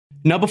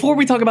Now, before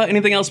we talk about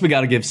anything else, we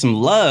gotta give some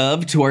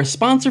love to our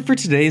sponsor for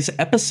today's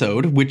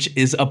episode, which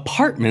is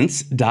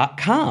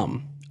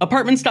Apartments.com.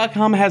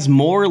 Apartments.com has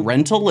more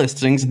rental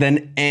listings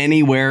than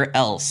anywhere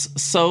else,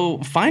 so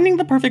finding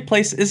the perfect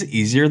place is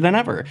easier than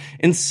ever.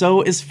 And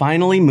so is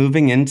finally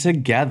moving in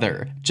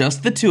together.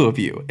 Just the two of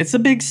you. It's a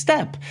big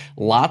step.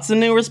 Lots of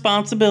new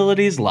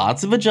responsibilities,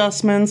 lots of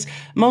adjustments.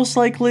 Most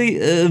likely,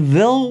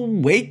 they'll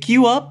wake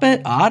you up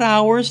at odd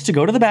hours to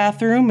go to the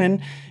bathroom, and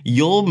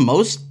you'll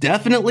most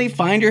definitely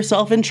find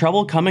yourself in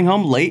trouble coming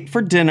home late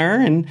for dinner,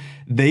 and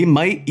they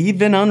might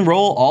even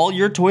unroll all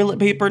your toilet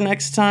paper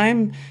next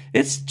time.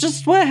 It's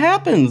just what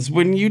happens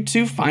when you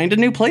two find a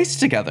new place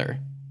together.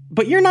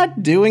 But you're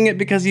not doing it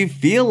because you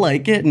feel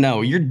like it.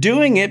 No, you're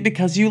doing it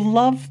because you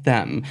love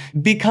them,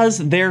 because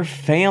they're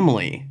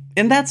family.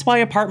 And that's why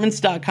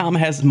Apartments.com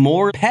has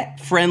more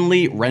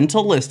pet-friendly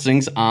rental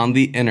listings on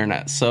the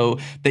internet, so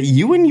that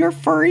you and your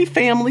furry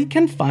family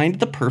can find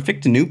the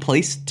perfect new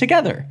place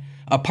together.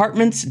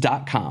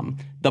 Apartments.com,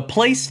 the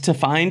place to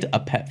find a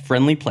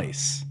pet-friendly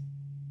place.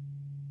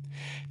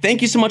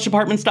 Thank you so much,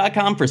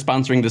 Apartments.com, for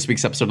sponsoring this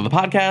week's episode of the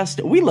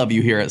podcast. We love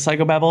you here at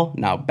Psychobabble.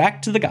 Now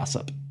back to the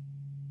gossip.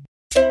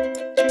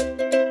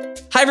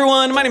 Hi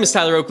everyone, my name is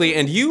Tyler Oakley,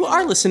 and you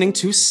are listening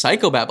to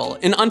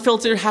Psychobabble, an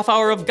unfiltered half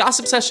hour of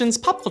gossip sessions,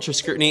 pop culture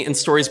scrutiny, and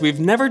stories we've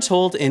never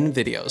told in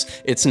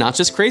videos. It's not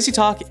just crazy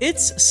talk,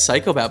 it's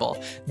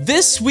Psychobabble.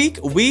 This week,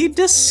 we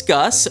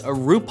discuss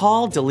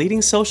RuPaul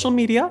deleting social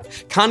media,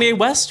 Kanye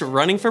West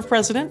running for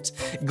president,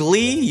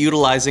 Glee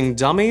utilizing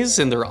dummies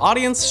in their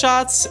audience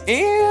shots,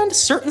 and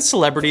certain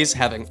celebrities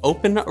having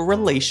open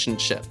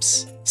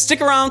relationships.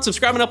 Stick around,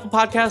 subscribe on Apple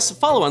Podcasts,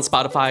 follow on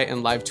Spotify,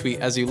 and live tweet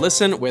as you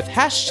listen with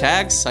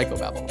hashtag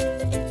Psychobabble.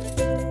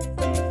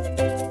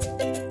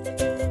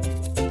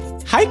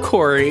 Hi,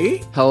 Corey.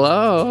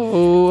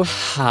 Hello.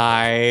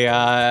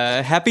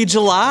 Hi. Happy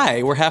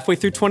July. We're halfway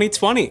through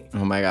 2020.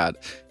 Oh my God.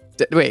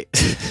 Wait,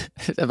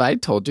 have I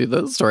told you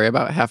the story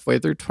about halfway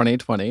through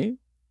 2020?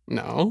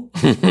 No.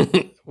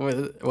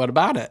 What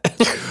about it?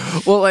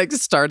 Well, like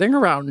starting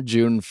around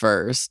June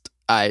 1st,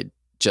 I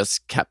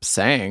just kept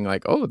saying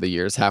like, oh, the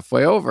year's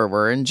halfway over.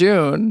 We're in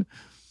June.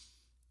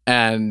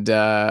 And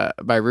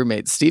my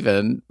roommate,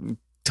 Steven,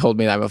 told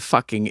me that I'm a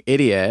fucking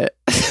idiot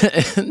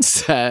and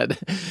said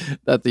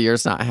that the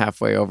year's not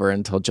halfway over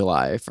until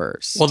July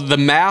 1st. Well, the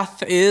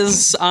math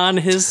is on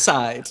his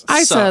side.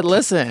 I said,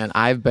 listen,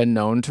 I've been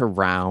known to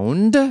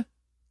round. But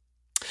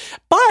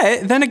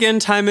then again,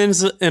 time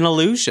is an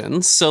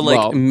illusion. So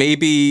like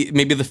maybe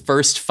the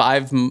first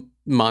 5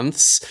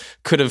 months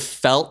could have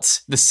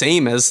felt the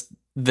same as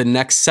the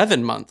next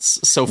 7 months.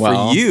 So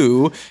for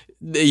you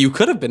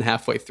could have been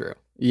halfway through.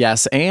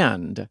 Yes,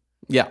 and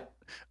yeah.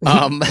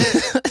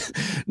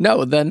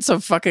 No, then so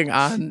fucking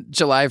on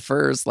July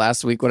 1st,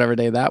 last week, whatever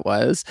day that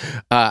was,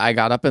 I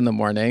got up in the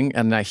morning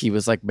and he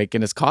was like making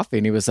his coffee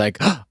and he was like,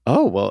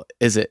 oh, well,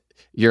 is it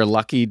your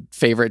lucky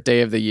favorite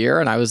day of the year?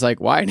 And I was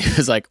like, why? And he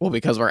was like, well,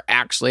 because we're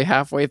actually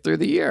halfway through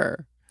the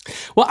year.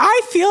 Well,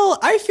 I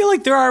feel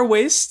like there are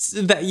ways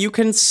that you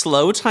can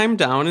slow time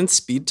down and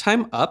speed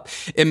time up.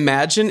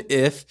 Imagine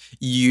if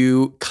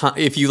you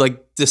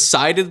like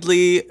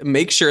decidedly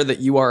make sure that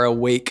you are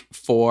awake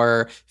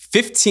for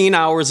 15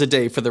 hours a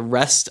day for the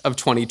rest of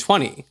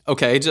 2020.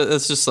 Okay,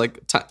 it's just like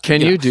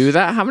can you do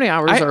that? How many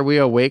hours are we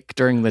awake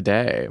during the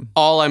day?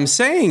 All I'm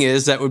saying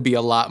is that would be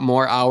a lot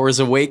more hours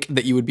awake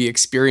that you would be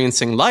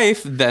experiencing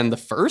life than the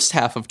first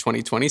half of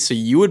 2020. So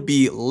you would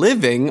be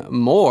living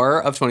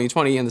more of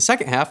 2020 in the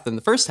second half than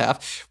the first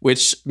half,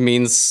 which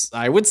means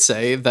I would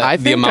say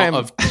that the amount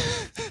of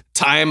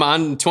time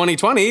on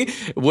 2020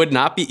 would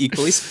not be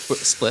equally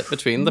split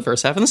between the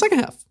first half and the second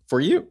half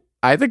for you.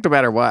 I think no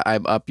matter what,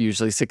 I'm up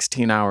usually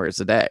 16 hours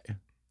a day.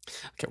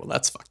 Okay, well,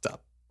 that's fucked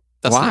up.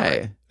 That's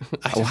why?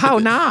 How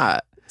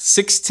not?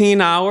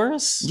 16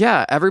 hours?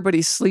 Yeah,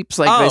 everybody sleeps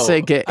like they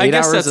say get 8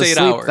 hours of sleep.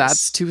 Hours.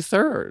 That's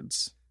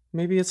 2/3.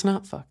 Maybe it's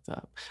not fucked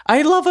up.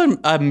 I love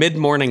a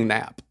mid-morning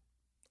nap.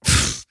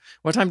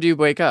 What time do you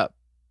wake up?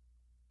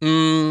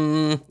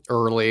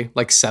 Early,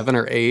 like 7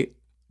 or 8.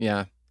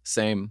 Yeah,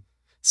 same.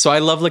 So I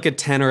love like a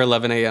 10 or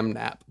 11 a.m.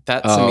 nap.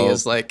 That to me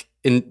is like,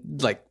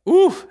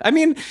 ooh. I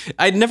mean,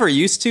 I never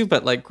used to,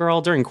 but like,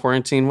 girl, during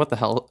quarantine, what the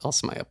hell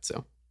else am I up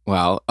to?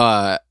 Well,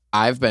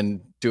 I've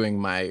been doing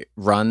my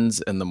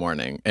runs in the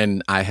morning,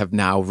 and I have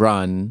now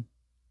run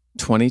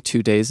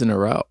 22 days in a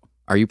row.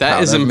 Are you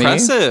proud of me? That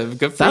is impressive.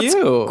 Good for you.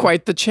 That's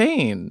quite the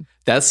chain.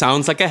 That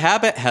sounds like a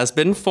habit has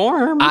been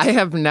formed. I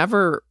have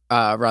never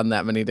run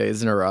that many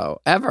days in a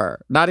row, ever.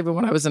 Not even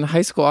when I was in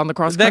high school on the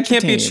cross country That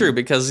can't team. be true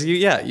because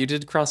you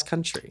did cross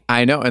country.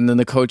 I know. And then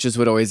the coaches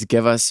would always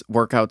give us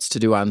workouts to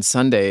do on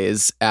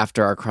Sundays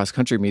after our cross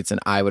country meets. And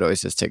I would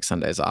always just take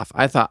Sundays off.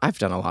 I thought I've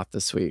done a lot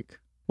this week.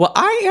 Well,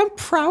 I am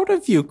proud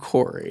of you,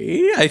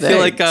 Corey. I feel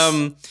like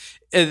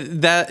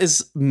that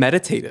is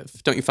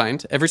meditative, don't you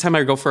find? Every time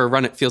I go for a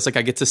run, it feels like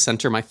I get to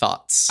center my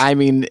thoughts. I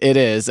mean, it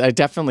is. It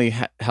definitely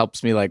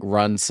helps me like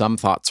run some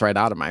thoughts right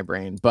out of my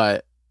brain.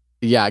 But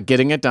yeah,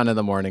 getting it done in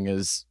the morning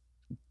is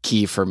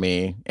key for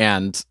me.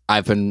 And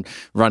I've been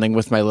running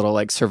with my little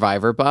like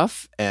survivor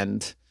buff,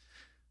 and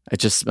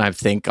I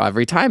think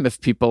every time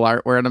if people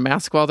aren't wearing a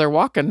mask while they're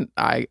walking,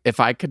 if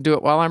I can do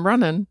it while I'm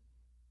running.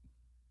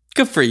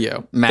 Good for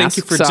you. Masks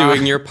Thank you for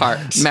doing your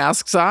part.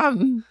 Masks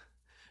on.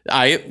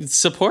 I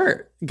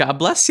support. God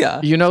bless you.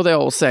 You know the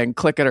old saying,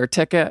 click it or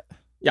ticket?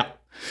 Yeah.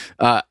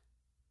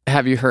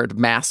 Have you heard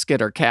mask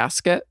it or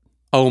casket?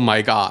 Oh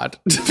my God.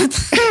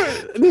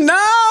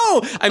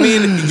 No! I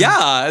mean,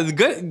 yeah,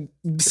 good.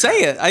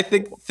 Say it. I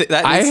think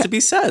that needs to be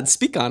said.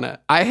 Speak on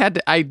it.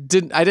 I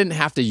didn't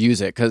have to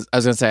use it because I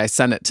was going to say I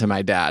sent it to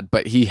my dad,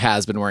 but he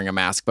has been wearing a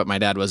mask. But my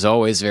dad was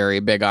always very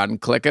big on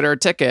click it or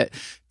ticket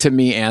to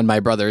me and my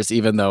brothers,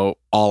 even though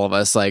all of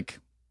us, like,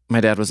 my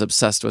dad was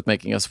obsessed with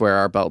making us wear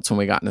our belts when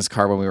we got in his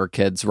car when we were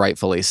kids,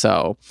 rightfully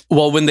so.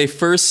 Well, when they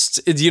first,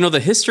 you know, the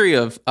history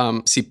of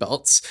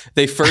seatbelts,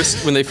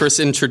 when they first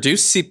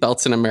introduced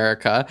seatbelts in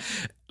America,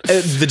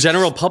 the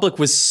general public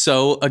was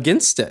so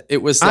against it.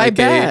 It was like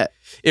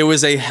it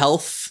was a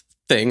health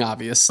thing,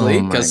 obviously,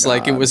 because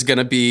like it was going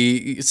to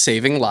be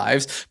saving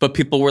lives. But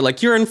people were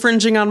like, "You're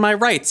infringing on my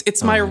rights.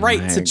 It's my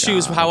right to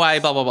choose how I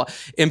blah blah blah."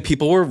 And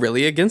people were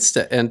really against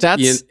it. And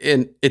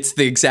and it's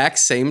the exact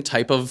same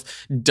type of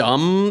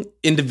dumb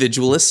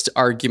individualist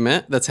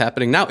argument that's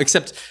happening now.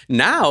 Except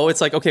now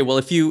it's like, okay, well,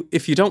 if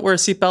you don't wear a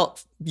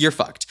seatbelt, you're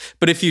fucked.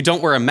 But if you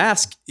don't wear a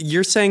mask,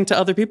 you're saying to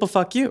other people,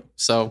 "Fuck you."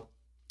 So.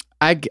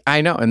 I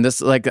know, and this,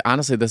 like,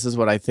 honestly, this is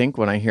what I think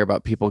when I hear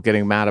about people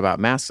getting mad about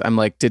masks. I'm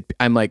like,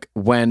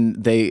 when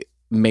they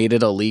made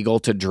it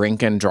illegal to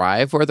drink and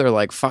drive, where they're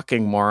like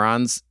fucking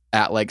morons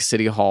at like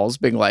city halls,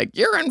 being like,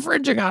 "You're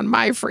infringing on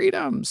my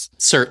freedoms."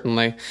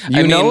 Certainly,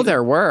 I mean,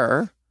 there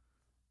were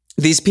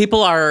these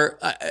people are.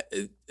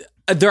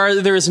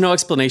 There is no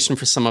explanation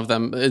for some of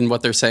them in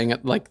what they're saying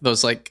at like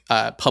those like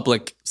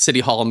public city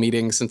hall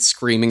meetings and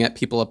screaming at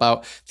people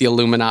about the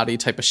Illuminati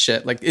type of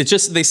shit. Like it's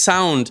just they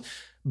sound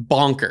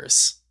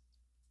bonkers.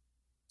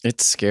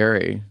 It's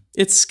scary.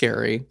 It's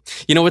scary.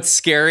 You know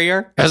what's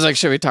scarier? I was like,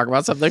 should we talk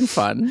about something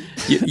fun?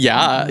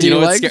 Yeah. Do you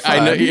know what's like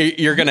I know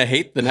you're gonna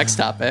hate the next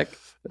topic.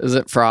 Is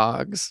it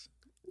frogs?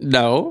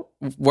 No,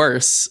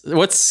 worse.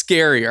 What's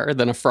scarier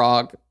than a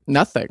frog?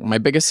 Nothing. My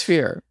biggest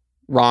fear.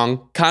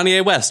 Wrong.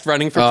 Kanye West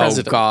running for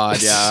president. Oh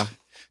God, yeah.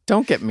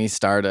 Don't get me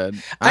started.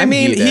 I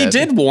mean, he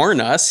did warn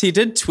us. He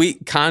did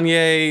tweet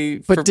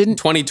Kanye for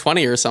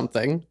 2020 or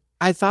something.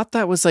 I thought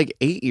that was like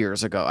 8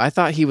 years ago. I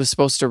thought he was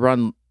supposed to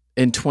run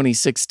in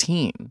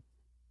 2016.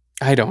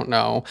 I don't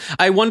know.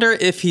 I wonder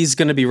if he's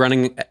going to be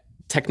running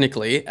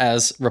technically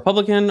as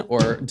Republican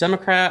or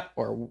Democrat,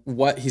 or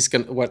what is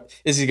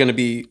he going to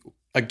be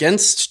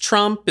against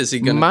Trump? Is he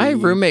going to My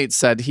roommate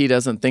said he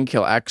doesn't think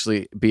he'll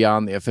actually be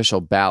on the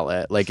official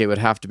ballot. Like it would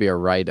have to be a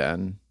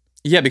write-in.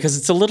 Yeah, because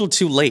it's a little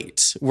too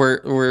late.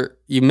 Where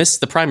you missed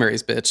the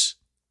primaries, bitch.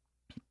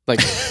 Like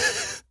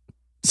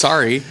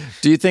sorry.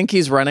 Do you think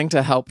he's running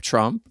to help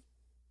Trump?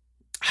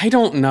 I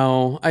don't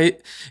know.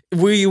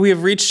 We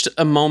have reached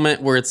a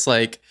moment where it's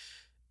like,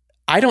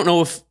 I don't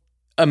know if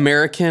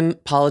American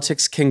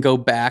politics can go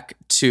back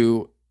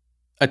to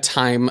a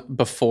time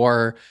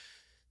before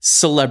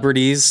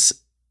celebrities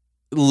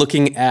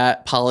looking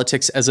at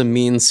politics as a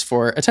means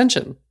for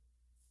attention.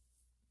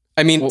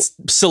 I mean,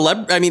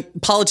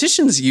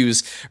 politicians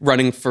use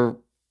running for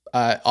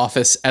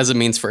office as a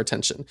means for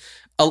attention.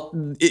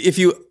 If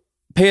you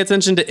pay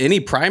attention to any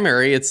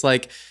primary, it's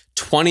like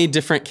 20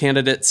 different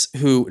candidates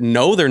who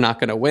know they're not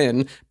going to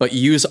win, but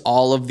use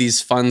all of these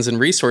funds and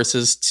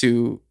resources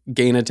to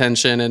gain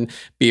attention and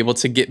be able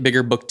to get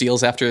bigger book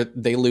deals after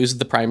they lose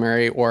the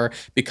primary or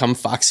become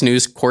Fox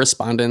News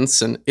correspondents.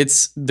 And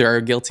there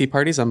are guilty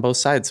parties on both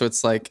sides. So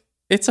it's like,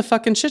 it's a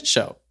fucking shit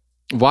show.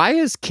 Why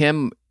is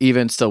Kim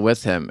even still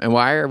with him? And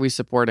why are we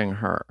supporting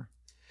her?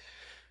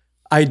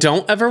 I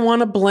don't ever want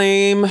to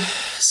blame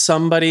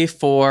somebody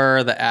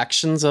for the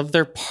actions of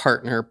their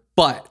partner,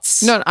 but...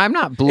 No, I'm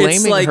not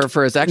blaming her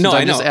for his actions.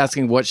 I'm just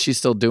asking what she's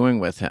still doing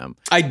with him.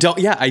 I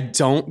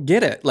don't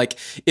get it. Like,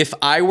 if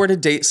I were to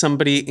date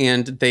somebody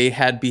and they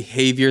had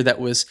behavior that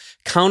was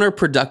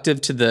counterproductive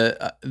to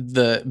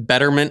the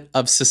betterment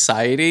of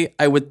society,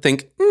 I would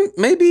think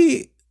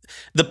maybe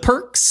the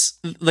perks,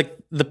 like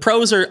the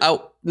pros are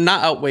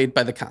not outweighed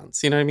by the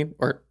cons. You know what I mean?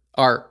 Or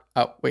are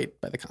outweighed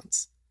by the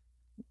cons.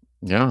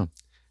 Yeah.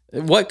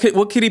 What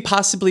could he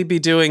possibly be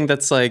doing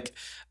that's like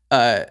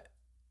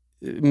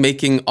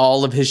making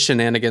all of his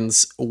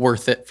shenanigans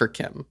worth it for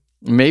Kim?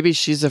 Maybe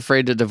she's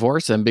afraid to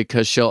divorce him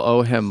because she'll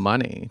owe him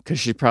money, because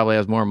she probably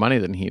has more money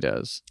than he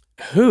does.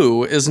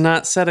 Who is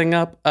not setting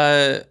up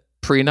a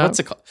prenup? What's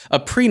it called? A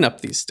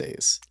prenup these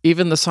days.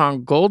 Even the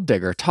song Gold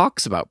Digger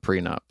talks about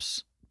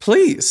prenups.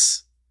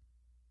 Please.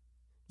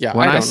 Yeah.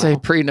 When I say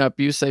prenup,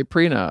 you say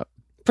prenup.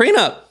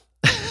 Prenup.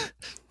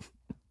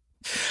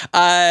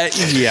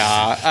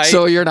 Yeah.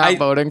 So you're not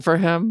voting for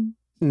him?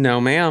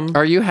 No, ma'am.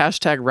 Are you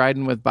hashtag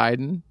riding with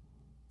Biden?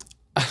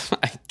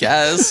 I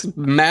guess.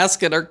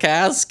 Mask it or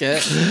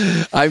casket.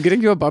 I'm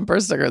getting you a bumper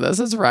sticker.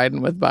 This is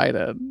riding with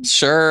Biden.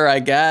 Sure, I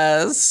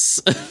guess.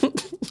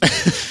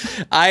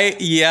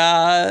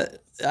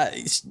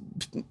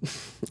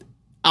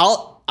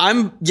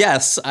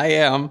 Yes, I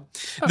am.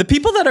 The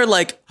people that are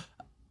like,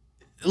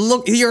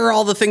 look, here are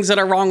all the things that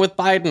are wrong with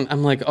Biden.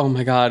 I'm like, oh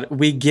my God,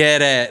 we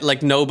get it.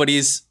 Like nobody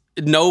is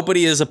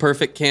a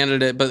perfect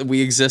candidate, but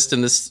we exist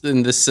in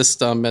this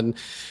system. And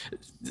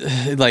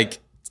like,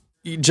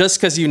 just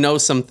because you know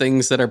some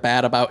things that are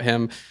bad about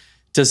him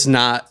does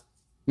not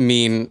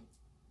mean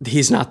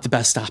he's not the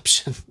best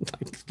option.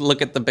 Like,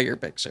 look at the bigger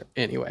picture.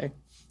 Anyway.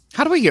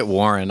 How do we get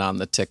Warren on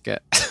the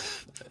ticket?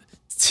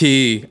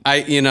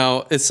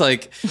 It's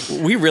like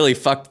we really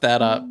fucked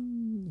that up.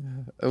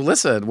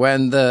 Listen,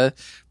 when the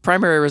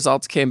primary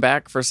results came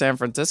back for San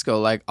Francisco,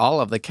 like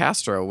all of the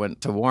Castro went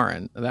to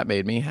Warren. That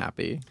made me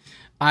happy.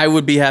 I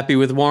would be happy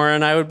with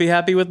Warren. I would be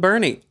happy with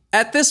Bernie.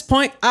 At this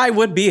point, I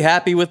would be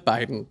happy with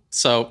Biden.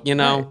 So,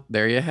 Right,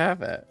 there you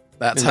have it.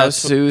 That's how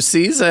Sue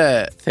sees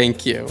it.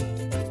 Thank you.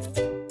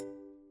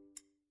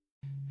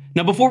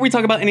 Now, before we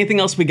talk about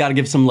anything else, we got to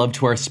give some love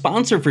to our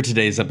sponsor for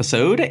today's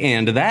episode,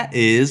 and that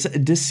is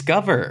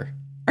Discover.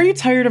 Are you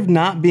tired of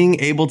not being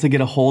able to get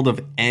a hold of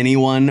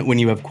anyone when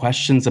you have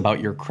questions about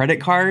your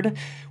credit card?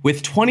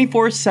 With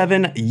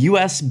 24/7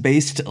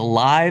 US-based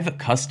live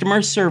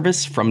customer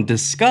service from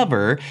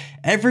Discover,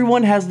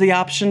 everyone has the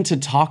option to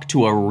talk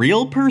to a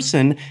real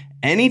person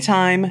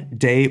anytime,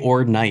 day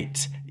or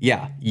night.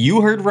 Yeah,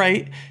 you heard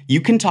right. You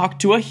can talk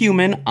to a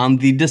human on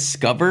the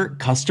Discover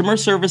customer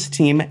service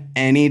team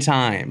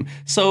anytime.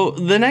 So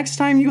the next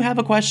time you have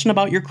a question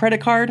about your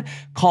credit card,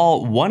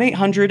 call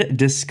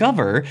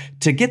 1-800-DISCOVER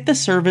to get the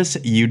service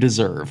you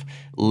deserve.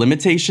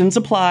 Limitations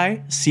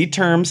apply. See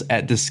terms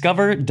at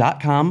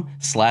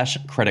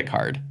discover.com/credit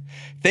card.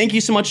 Thank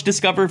you so much,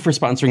 Discover, for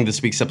sponsoring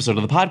this week's episode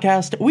of the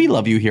podcast. We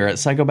love you here at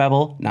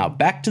Psychobabble. Now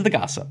back to the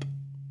gossip.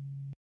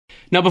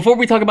 Now, before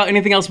we talk about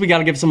anything else, we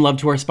gotta give some love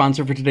to our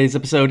sponsor for today's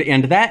episode,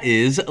 and that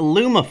is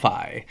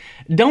Lumify.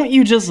 Don't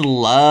you just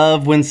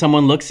love when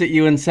someone looks at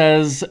you and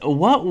says,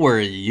 "What were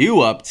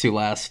you up to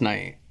last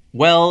night?"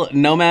 Well,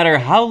 no matter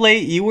how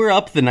late you were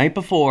up the night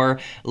before,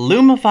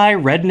 Lumify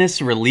Redness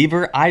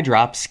Reliever Eye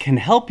Drops can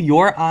help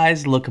your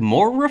eyes look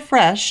more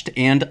refreshed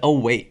and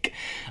awake.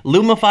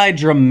 Lumify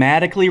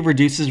dramatically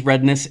reduces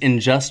redness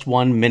in just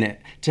 1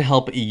 minute to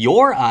help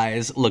your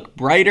eyes look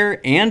brighter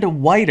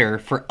and whiter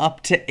for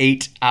up to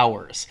 8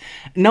 hours.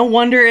 No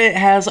wonder it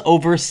has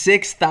over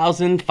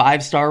 6,000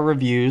 5-star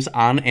reviews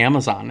on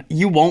Amazon.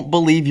 You won't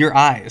believe your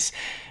eyes.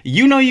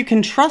 You know you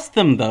can trust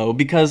them, though,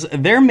 because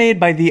they're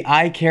made by the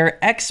eye care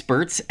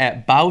experts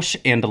at Bausch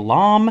 &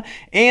 Lomb,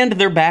 and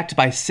they're backed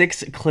by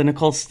 6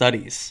 clinical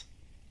studies.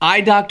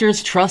 Eye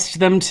doctors trust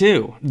them,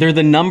 too. They're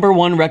the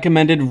 #1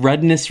 recommended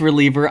redness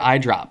reliever eye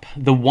drop.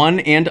 The one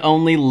and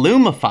only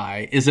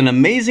Lumify is an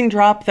amazing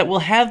drop that will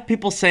have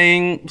people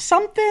saying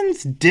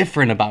something's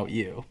different about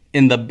you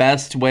in the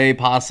best way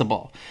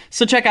possible.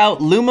 So check out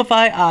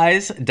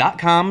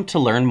LumifyEyes.com to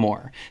learn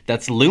more.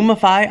 That's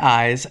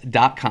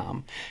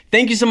LumifyEyes.com.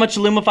 Thank you so much,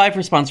 Lumify, for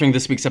sponsoring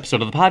this week's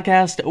episode of the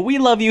podcast. We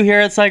love you here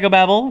at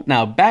Psychobabble.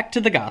 Now back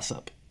to the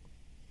gossip.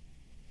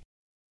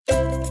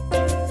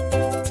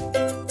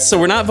 So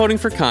we're not voting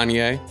for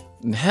Kanye.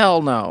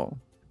 Hell no.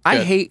 I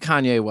hate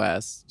Kanye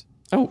West.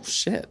 Oh,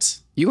 shit.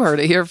 You heard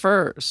it here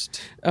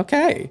first.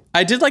 Okay.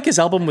 I did like his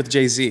album with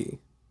Jay-Z.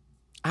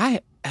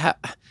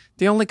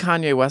 The only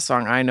Kanye West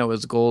song I know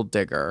is Gold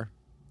Digger.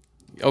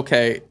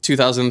 Okay,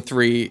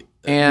 2003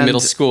 and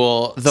middle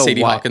school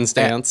Sadie Hawkins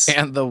dance.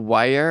 And The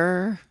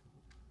Wire.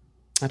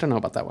 I don't know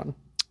about that one.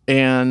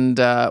 And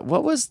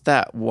what was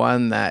that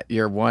one that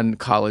your one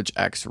college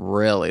ex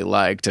really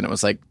liked? And it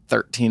was like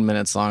 13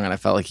 minutes long, and I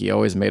felt like he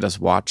always made us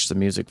watch the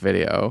music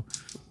video.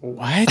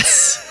 What?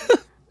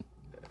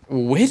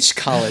 Which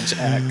college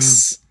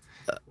ex?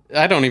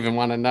 I don't even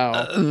want to know.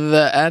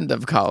 The end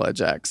of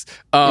College Ex.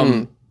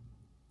 God,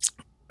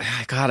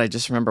 I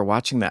just remember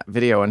watching that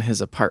video in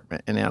his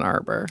apartment in Ann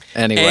Arbor.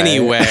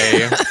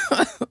 Anyway.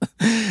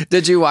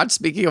 Did you watch,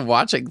 speaking of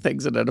watching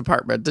things in an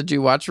apartment, did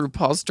you watch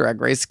RuPaul's Drag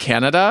Race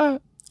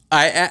Canada?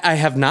 I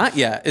have not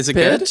yet. Is it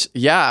good?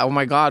 Yeah. Oh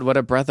my God. What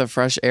a breath of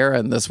fresh air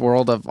in this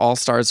world of All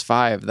Stars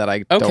 5 that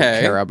I don't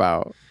care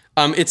about.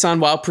 It's on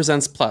Wow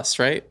Presents Plus,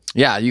 right?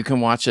 Yeah. You can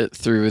watch it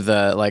through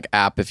the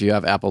app if you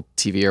have Apple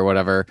TV or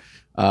whatever.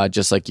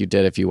 Just like you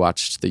did if you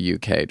watched the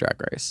UK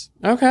Drag Race.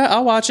 Okay,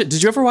 I'll watch it.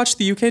 Did you ever watch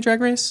the UK Drag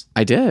Race?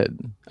 I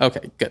did.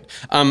 Okay, good.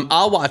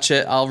 I'll watch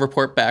it. I'll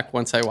report back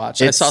once I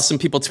watch. I saw some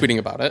people tweeting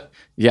about it.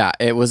 Yeah,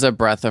 it was a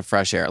breath of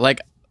fresh air.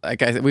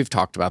 We've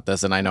talked about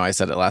this, and I know I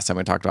said it last time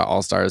we talked about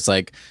All Stars.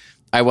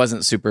 I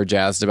wasn't super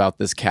jazzed about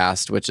this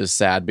cast, which is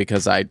sad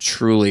because I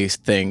truly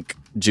think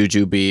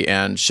Jujubee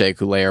and Shea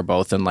Coulee are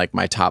both in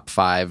my top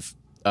 5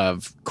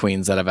 of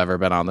queens that have ever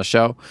been on the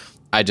show.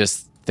 I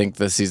just think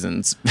the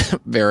season's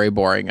very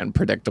boring and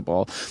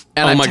predictable.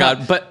 And oh my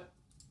God. But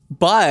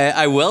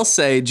I will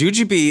say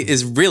Jujubee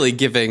is really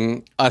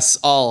giving us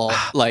all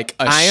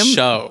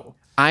show.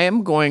 I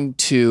am going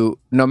to,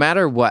 no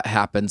matter what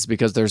happens,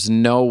 because there's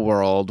no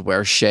world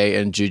where Shea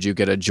and Juju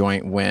get a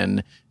joint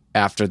win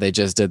after they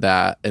just did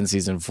that in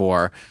season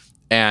 4.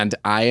 And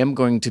I am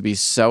going to be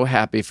so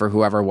happy for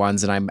whoever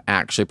wins, and I'm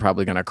actually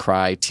probably going to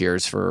cry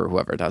tears for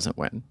whoever doesn't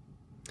win.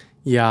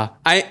 Yeah,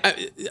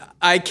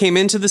 I came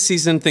into the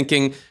season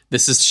thinking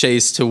this is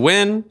Shay's to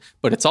win,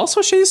 but it's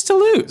also Shay's to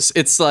lose.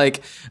 It's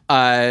like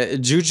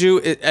Juju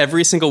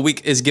every single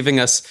week is giving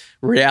us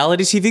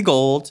reality TV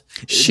gold.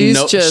 She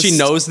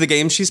knows the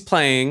game she's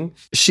playing.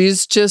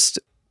 She's just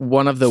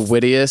one of the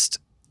wittiest,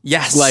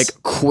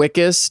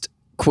 quickest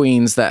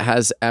queens that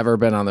has ever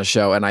been on the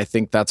show, and I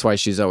think that's why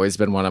she's always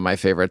been one of my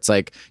favorites.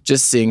 Like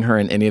just seeing her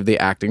in any of the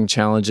acting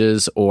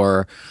challenges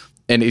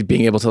and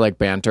being able to like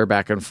banter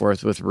back and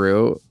forth with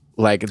Rue.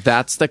 Like,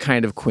 that's the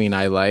kind of queen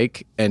I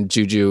like, and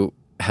Juju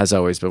has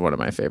always been one of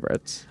my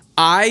favorites.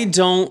 I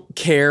don't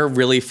care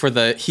really for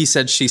the he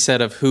said, she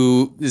said of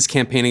who is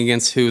campaigning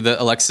against who,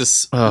 the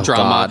Alexis drama.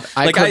 God.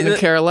 I couldn't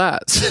care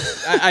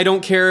less. I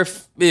don't care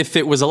if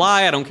it was a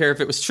lie. I don't care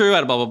if it was true.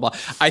 Blah, blah, blah.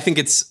 I think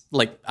it's,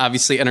 like,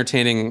 obviously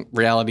entertaining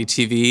reality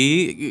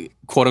TV,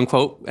 quote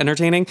unquote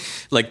entertaining.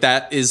 Like,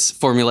 that is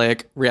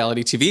formulaic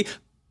reality TV.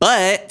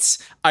 But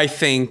I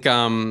think...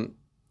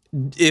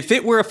 if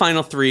it were a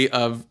final three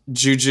of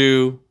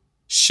Juju,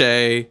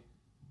 Shay,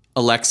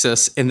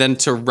 Alexis, and then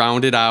to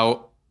round it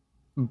out,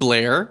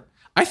 Blair,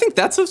 I think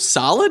that's a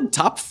solid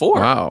top 4.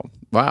 Wow.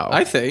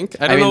 I think.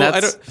 I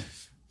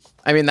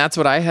mean, that's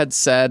what I had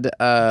said.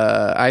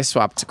 I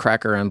swapped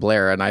Cracker and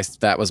Blair, and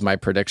that was my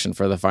prediction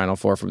for the final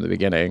 4 from the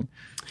beginning.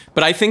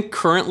 But I think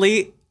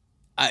currently,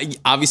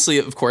 obviously,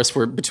 of course,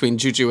 we're between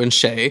Juju and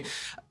Shay.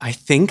 I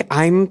think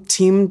I'm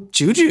team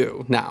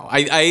Juju now.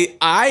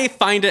 I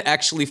find it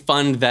actually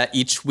fun that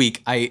each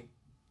week I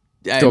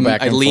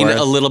lean forth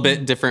a little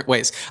bit different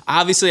ways.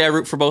 Obviously, I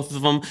root for both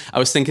of them. I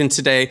was thinking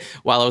today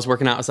while I was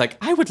working out, I was like,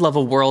 I would love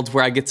a world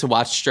where I get to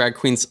watch drag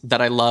queens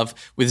that I love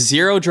with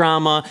zero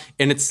drama.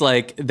 And it's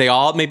like they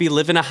all maybe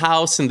live in a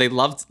house and they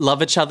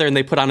love each other and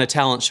they put on a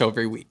talent show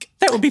every week.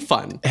 That would be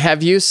fun.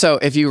 So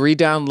if you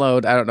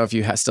re-download, I don't know if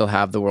you still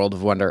have the World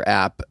of Wonder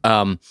app.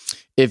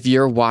 If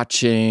you're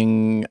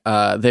watching,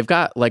 they've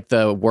got like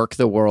the Work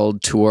the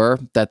World tour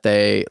that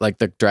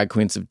the drag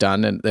queens have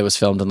done. And it was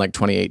filmed in like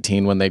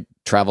 2018 when they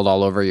traveled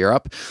all over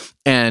Europe.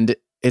 And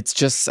it's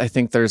just, I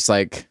think there's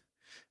like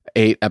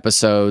 8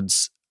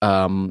 episodes,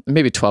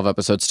 maybe 12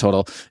 episodes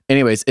total.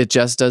 Anyways, it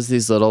just does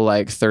these little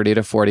like 30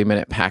 to 40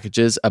 minute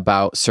packages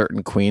about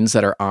certain queens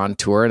that are on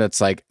tour. And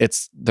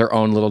it's their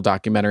own little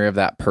documentary of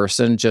that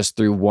person just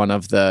through one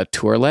of the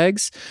tour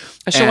legs.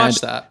 I should watch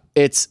that.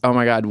 It's, oh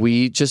my God,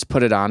 we just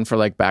put it on for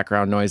like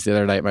background noise the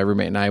other night, my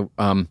roommate and I,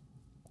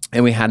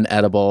 and we had an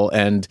edible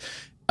and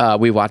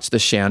we watched the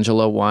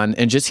Shangela one,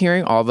 and just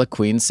hearing all the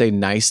queens say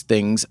nice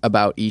things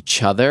about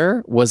each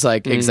other was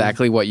like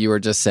exactly what you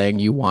were just saying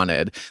you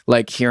wanted.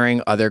 Like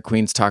hearing other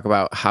queens talk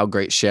about how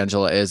great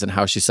Shangela is and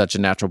how she's such a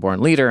natural born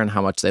leader and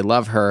how much they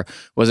love her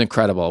was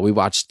incredible. We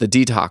watched the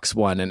Detox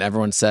one and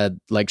everyone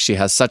said like she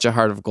has such a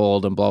heart of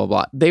gold and blah,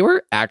 blah, blah. They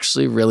were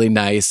actually really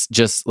nice.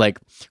 Just like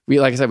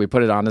I said, we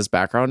put it on as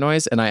background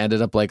noise and I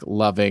ended up like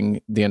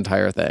loving the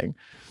entire thing.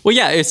 Well,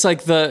 yeah, it's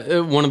like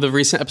one of the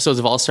recent episodes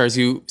of All Stars.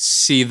 You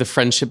see the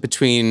friendship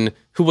between,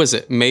 who was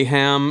it,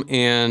 Mayhem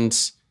and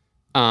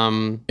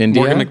Morgan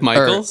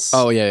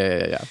McMichaels.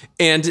 Yeah.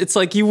 And it's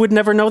like you would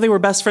never know they were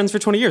best friends for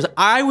 20 years.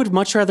 I would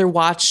much rather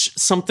watch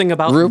something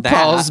about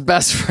RuPaul's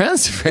best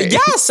friends race.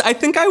 Yes, I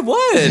think I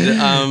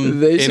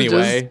would.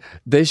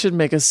 They should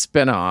make a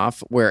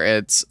spinoff where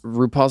it's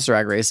RuPaul's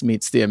Drag Race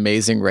meets The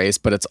Amazing Race,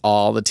 but it's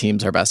all the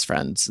teams are best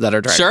friends that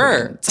are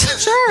drag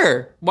queens.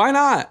 Sure. Why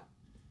not?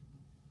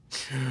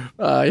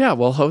 Yeah,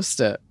 we'll host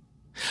it.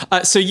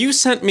 So you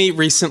sent me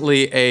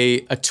recently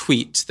a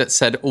tweet that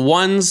said,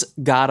 "One's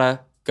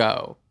gotta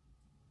go."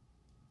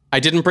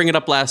 I didn't bring it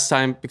up last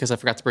time because I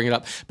forgot to bring it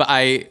up, but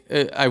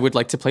I would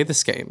like to play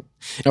this game.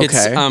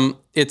 Okay.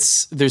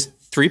 There's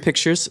 3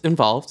 pictures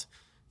involved.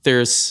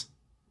 There's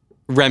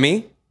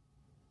Remy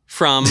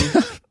from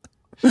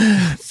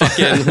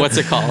fucking, what's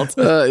it called?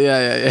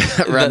 Yeah.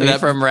 Remy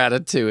from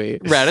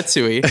Ratatouille.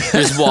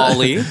 There's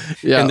Wally,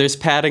 and there's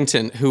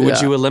Paddington. Who would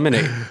you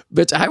eliminate?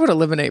 Bitch, I would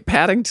eliminate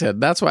Paddington.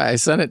 That's why I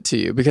sent it to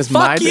you, because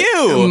my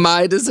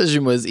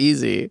decision was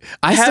easy.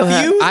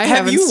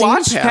 Have you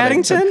watched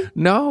Paddington?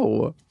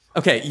 No.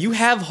 Okay, you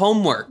have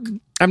homework.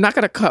 I'm not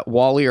going to cut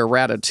Wally or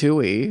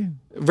Ratatouille.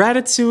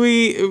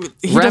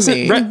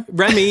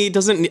 Remy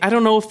doesn't. I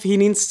don't know if he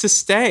needs to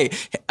stay.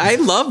 I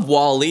love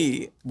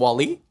Wally.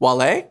 Wale.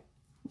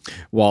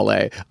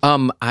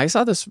 I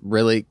saw this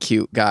really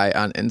cute guy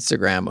on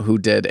Instagram who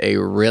did a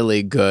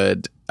really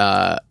good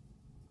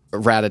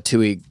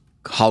Ratatouille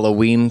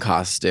Halloween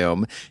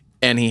costume.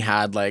 And he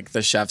had like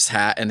the chef's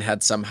hat and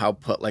had somehow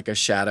put like a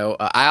shadow.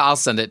 I'll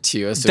send it to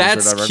you as soon as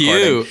we're done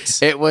recording. That's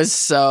cute. It was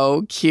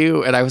so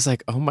cute. And I was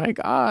like, oh my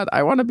God,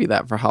 I want to be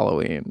that for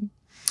Halloween.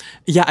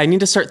 Yeah, I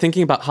need to start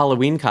thinking about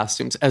Halloween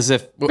costumes as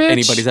if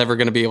anybody's ever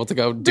going to be able to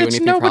go do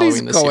anything for Halloween this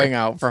year. Nobody's going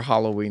out for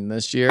Halloween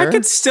this year. I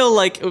could still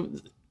like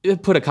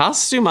put a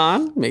costume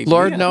on, maybe.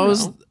 Lord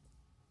knows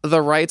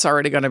the right's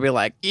already going to be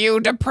like, you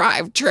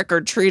deprived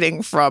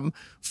trick-or-treating from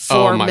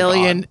 4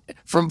 million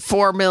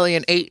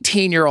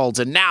 18-year-olds,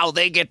 and now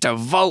they get to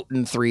vote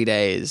in 3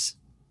 days.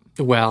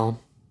 Well,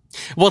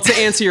 to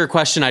answer your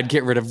question, I'd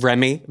get rid of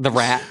Remy the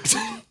rat.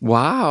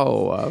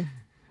 Wow.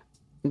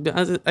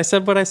 I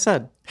said what I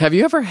said. Have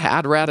you ever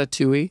had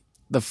ratatouille,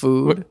 the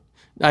food?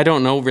 I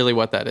don't know really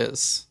what that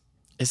is.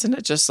 Isn't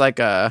it just like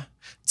I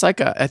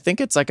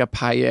think it's like a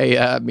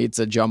paella meets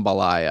a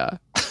jambalaya.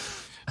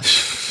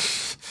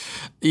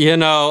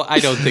 I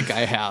don't think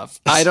I have.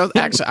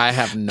 I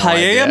have no paella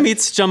idea. Paella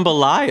meets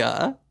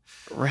jambalaya.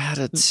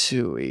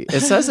 Ratatouille.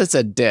 It says it's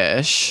a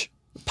dish.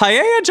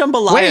 Paella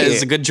jambalaya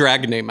is a good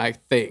drag name, I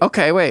think.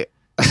 Okay, wait.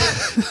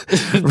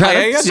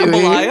 Paella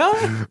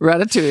jambalaya?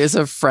 Ratatouille is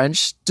a French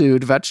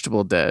stewed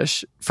vegetable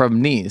dish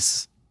from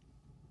Nice.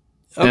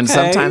 Okay. And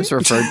sometimes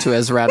referred to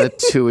as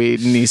ratatouille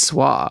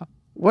niçoise.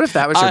 What if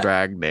that was your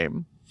drag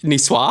name?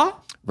 Niçoise?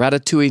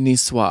 Ratatouille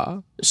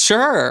niçoise.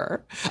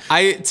 Sure.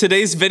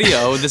 Today's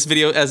video, this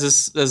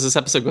as this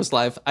episode goes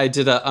live, I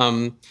did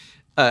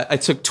I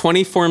took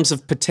 20 forms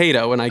of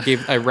potato and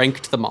I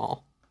ranked them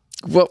all.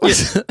 What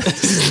was the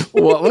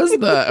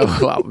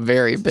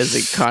very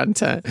busy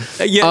content?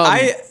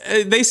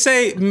 They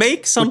say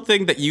make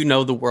something that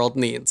the world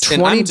needs.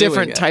 20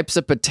 different types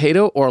of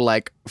potato, or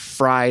like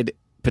fried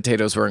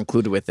potatoes were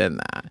included within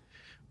that?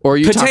 Or are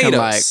you talking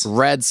like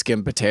red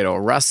skin potato,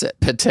 russet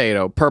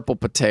potato, purple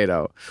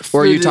potato?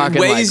 Or are you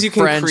talking like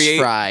French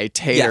fry,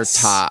 tater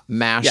tot,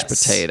 mashed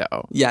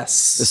potato? Yes.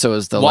 So it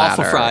was the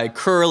waffle latter. fry,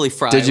 curly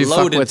fry, Did you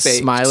loaded fuck with baked.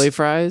 Smiley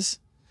fries?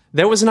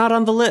 That was not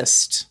on the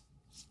list.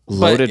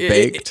 Loaded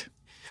baked?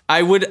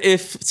 I would,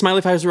 if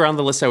Smiley fries were on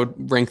the list, I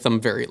would rank them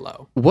very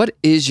low. What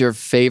is your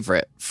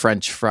favorite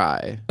French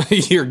fry?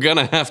 You're going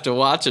to have to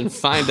watch and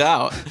find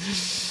out.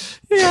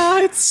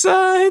 Yeah, it's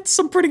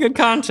some pretty good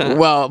content.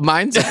 Well,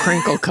 mine's a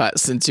crinkle cut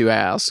since you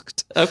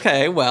asked.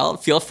 Okay, well,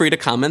 feel free to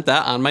comment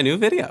that on my new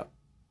video.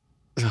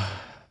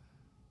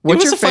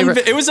 What's your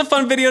favorite? It was a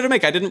fun video to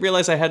make. I didn't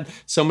realize I had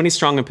so many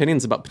strong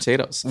opinions about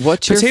potatoes.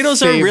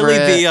 Potatoes are really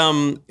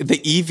the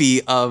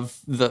Eevee of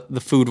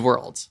the food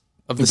world,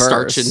 of the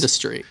starch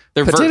industry.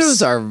 They're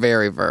potatoes are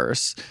very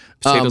verse.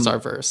 Potatoes are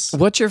verse.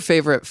 What's your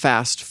favorite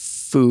fast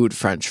food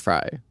French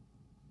fry?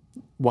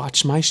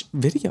 Watch my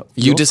video.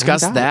 You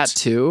discussed that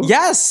too?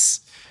 Yes.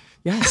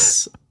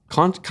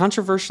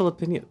 Controversial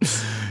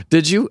opinions.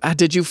 Did you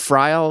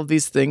fry all of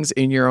these things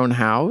in your own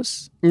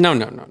house? No.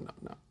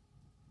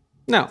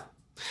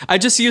 I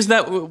just use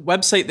that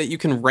website that you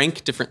can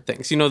rank different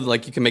things.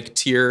 Like you can make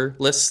tier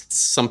lists.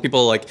 Some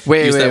people use that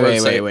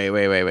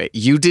website. Wait.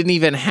 You didn't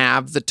even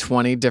have the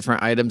 20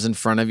 different items in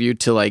front of you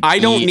to like I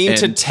don't need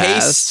to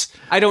test. taste.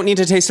 I don't need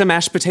to taste a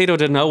mashed potato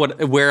to know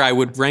where I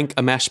would rank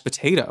a mashed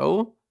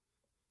potato.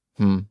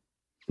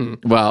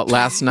 Well,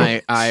 last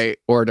night I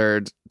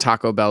ordered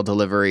Taco Bell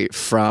delivery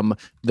from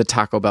the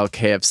Taco Bell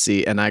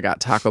KFC, and I got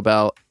Taco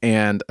Bell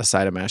and a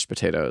side of mashed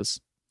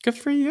potatoes. Good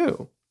for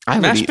you.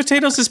 Mashed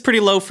potatoes is pretty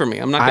low for me.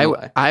 I'm not going to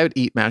lie. I would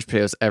eat mashed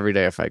potatoes every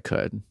day if I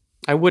could.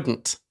 I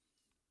wouldn't.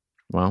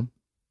 Well,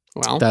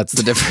 that's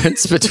the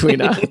difference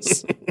between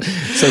us.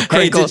 So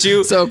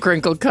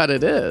crinkle cut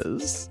it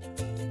is.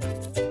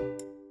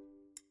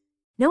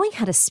 Knowing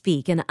how to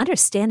speak and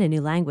understand a new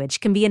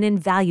language can be an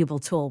invaluable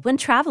tool when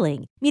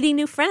traveling, meeting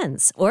new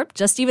friends, or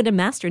just even to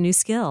master a new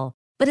skill.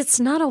 But it's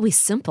not always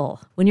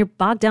simple when you're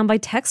bogged down by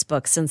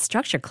textbooks and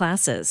structured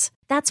classes.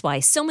 That's why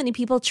so many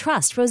people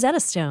trust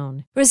Rosetta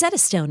Stone. Rosetta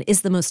Stone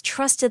is the most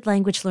trusted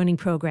language learning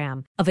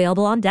program,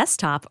 available on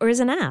desktop or as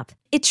an app.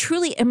 It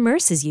truly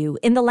immerses you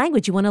in the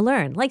language you want to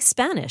learn, like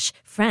Spanish,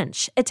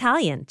 French,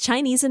 Italian,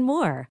 Chinese, and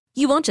more.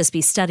 You won't just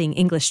be studying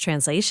English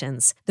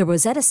translations. The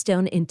Rosetta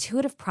Stone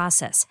intuitive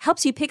process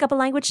helps you pick up a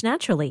language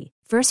naturally,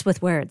 first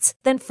with words,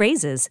 then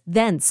phrases,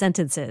 then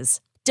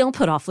sentences. Don't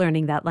put off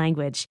learning that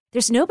language.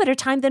 There's no better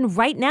time than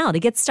right now to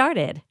get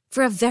started.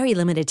 For a very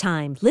limited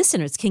time,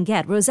 listeners can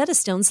get Rosetta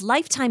Stone's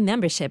lifetime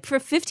membership for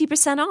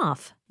 50%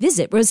 off.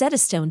 Visit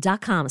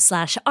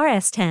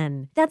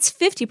rosettastone.com/rs10. That's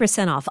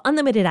 50% off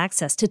unlimited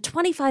access to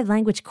 25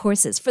 language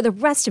courses for the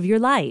rest of your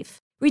life.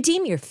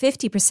 Redeem your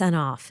 50%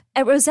 off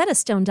at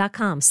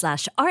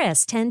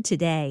rosettastone.com/rs10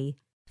 today.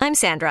 I'm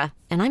Sandra,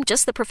 and I'm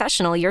just the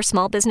professional your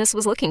small business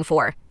was looking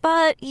for.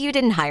 But you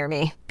didn't hire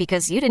me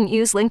because you didn't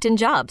use LinkedIn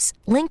Jobs.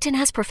 LinkedIn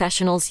has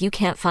professionals you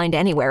can't find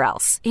anywhere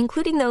else,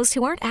 including those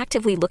who aren't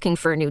actively looking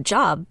for a new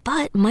job,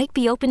 but might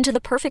be open to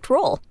the perfect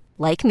role,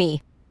 like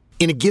me.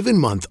 In a given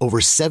month, over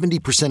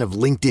 70% of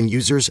LinkedIn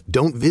users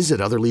don't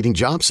visit other leading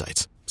job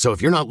sites. So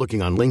if you're not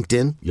looking on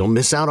LinkedIn, you'll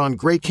miss out on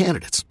great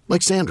candidates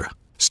like Sandra.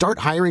 Start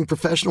hiring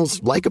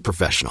professionals like a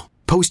professional.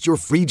 Post your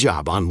free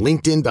job on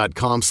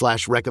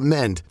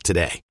linkedin.com/recommend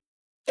today.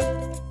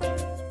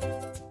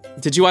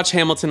 Did you watch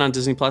Hamilton on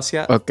Disney Plus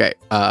yet? Okay.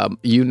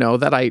 You know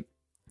that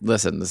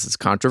listen, this is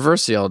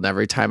controversial, and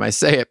every time I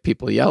say it,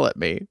 people yell at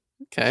me.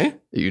 Okay.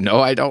 You know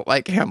I don't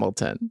like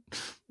Hamilton.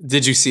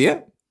 Did you see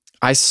it?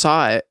 I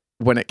saw it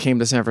when it came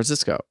to San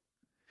Francisco.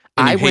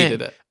 And you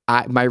hated it.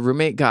 my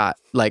roommate got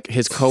like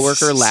his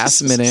coworker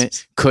last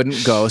minute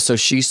couldn't go, so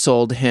she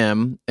sold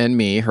him and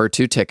me her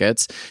 2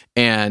 tickets,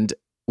 and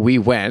we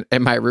went,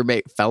 and my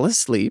roommate fell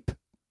asleep.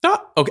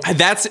 Oh, okay,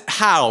 that's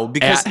how,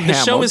 because the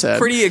show is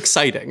pretty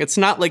exciting. It's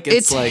not like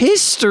it's like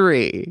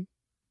history.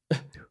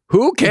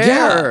 Who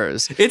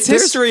cares? Yeah, it's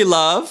history,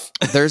 love.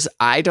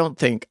 I don't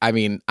think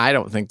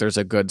there's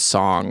a good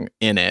song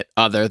in it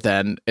other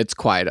than It's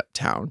Quiet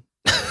Uptown.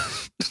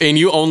 And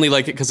you only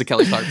like it because of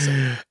Kelly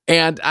Clarkson.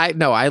 And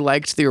I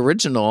liked the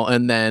original.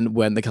 And then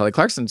when the Kelly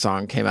Clarkson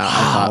song came out,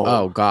 I thought,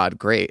 oh God,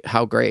 great.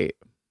 How great.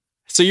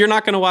 So you're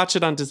not going to watch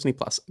it on Disney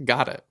Plus.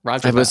 Got it.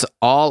 Roger. It was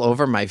all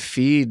over my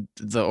feed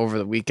over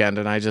the weekend.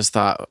 And I just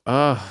thought,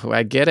 oh,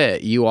 I get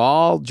it. You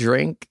all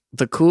drink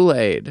the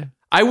Kool-Aid.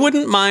 I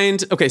wouldn't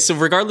mind. Okay, so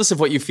regardless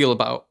of what you feel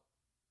about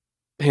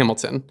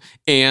Hamilton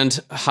and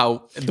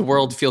how the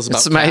world feels about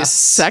it's my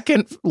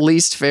second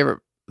least favorite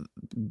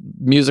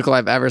musical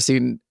I've ever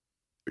seen,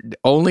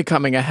 only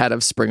coming ahead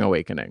of Spring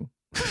Awakening.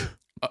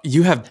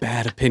 You have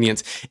bad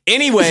opinions.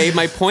 Anyway,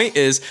 my point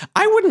is,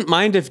 I wouldn't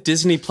mind if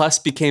Disney Plus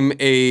became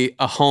a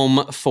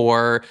home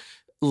for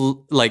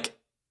like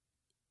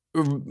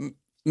filmed.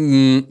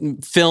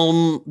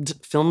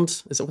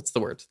 Is it what's the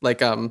word?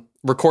 Like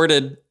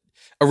recorded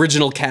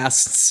original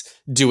casts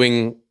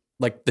doing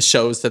like the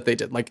shows that they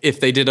did. Like if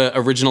they did an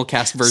original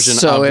cast version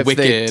of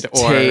Wicked,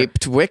 or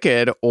taped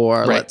Wicked,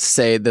 or let's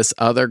say this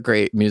other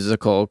great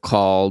musical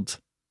called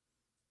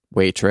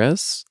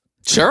Waitress.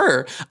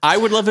 Sure. I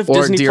would love if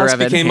Disney Plus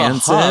became a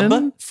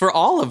hub for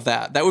all of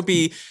that.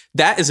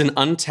 That is an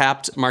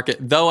untapped market.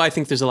 Though I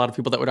think there's a lot of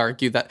people that would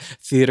argue that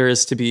theater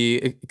is to be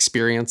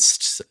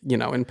experienced,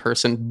 in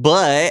person.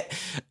 But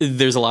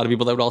there's a lot of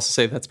people that would also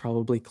say that's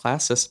probably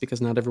classist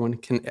because not everyone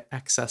can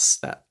access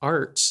that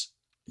art.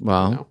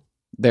 Well,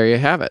 there you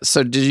have it.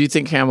 So did you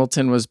think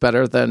Hamilton was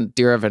better than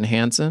Dear Evan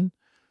Hansen?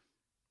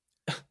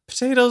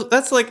 Potatoes,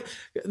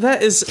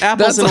 that is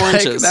apples and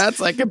oranges.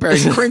 That's like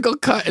comparing crinkle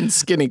cut and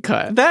skinny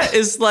cut. That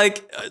is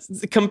like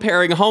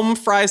comparing home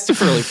fries to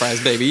curly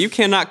fries, baby. You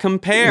cannot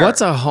compare. What's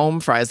a home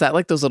fry? Is that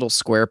like those little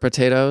square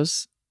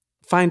potatoes?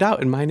 Find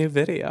out in my new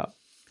video.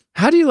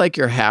 How do you like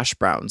your hash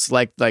browns?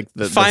 Like the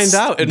find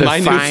out in my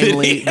new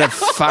video. The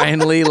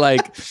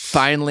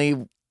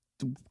finely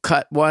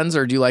cut ones,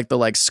 or do you like the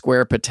like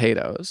square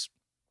potatoes?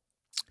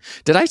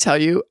 Did I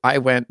tell you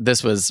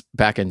this was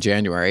back in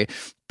January,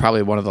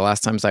 probably one of the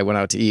last times I went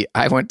out to eat.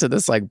 I went to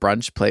this like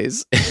brunch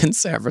place in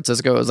San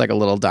Francisco. It was like a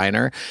little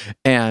diner,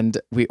 and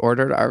we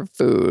ordered our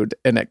food,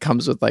 and it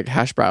comes with like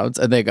hash browns,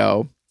 and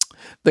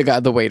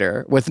the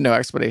waiter with no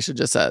explanation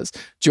just says, "Do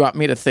you want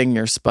me to thing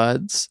your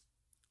spuds?"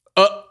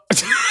 What?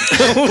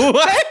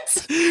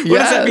 What does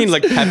that mean?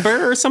 Like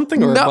pepper or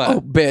something? Or no,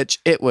 what? Bitch.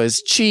 It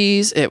was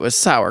cheese. It was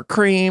sour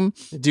cream.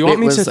 Do you want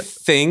me to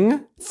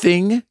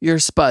thing your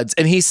spuds?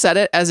 And he said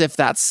it as if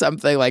that's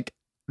something like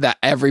that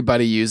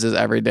everybody uses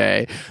every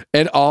day.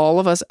 And all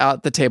of us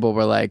at the table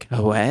were like,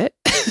 what?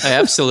 I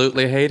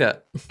absolutely hate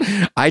it.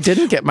 I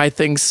didn't get my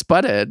thing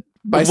spudded.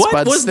 My what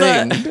spuds was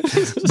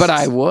thinged, but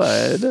I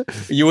would.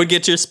 You would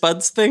get your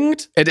spuds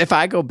thinged? And if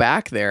I go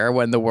back there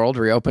when the world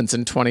reopens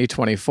in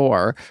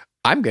 2024,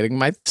 I'm getting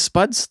my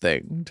spuds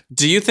thinged.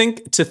 Do you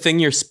think to thing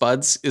your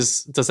spuds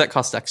does that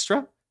cost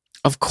extra?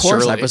 Of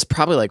course. Surely. It was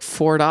probably like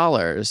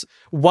 $4.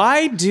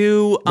 Why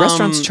do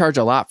restaurants charge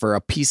a lot for a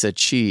piece of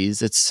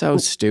cheese? It's so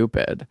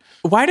stupid.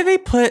 Why do they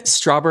put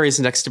strawberries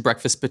next to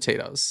breakfast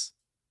potatoes?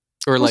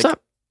 Or they're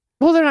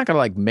not gonna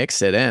like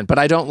mix it in. But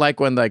I don't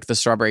like when like the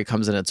strawberry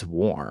comes in, it's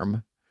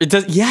warm. It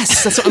does.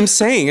 Yes, that's what I'm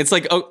saying. It's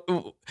like,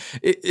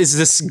 is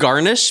this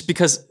garnish?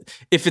 Because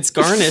if it's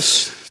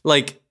garnish,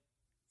 like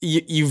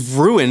you've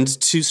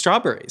ruined 2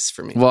 strawberries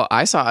for me. Well,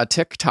 I saw a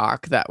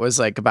TikTok that was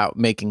like about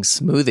making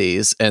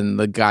smoothies, and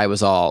the guy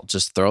was all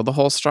just throw the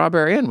whole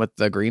strawberry in with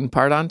the green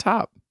part on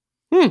top.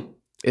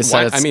 It's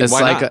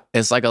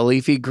like a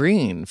leafy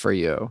green for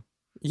you.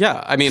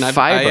 Yeah, I mean,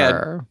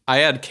 fiber.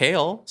 I add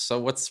kale, so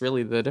what's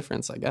really the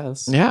difference? I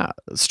guess. Yeah,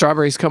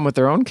 strawberries come with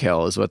their own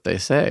kale, is what they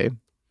say.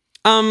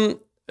 I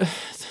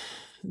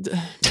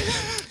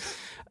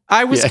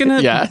was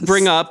gonna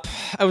bring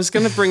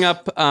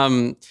up.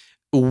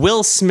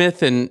 Will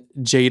Smith and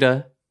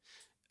Jada,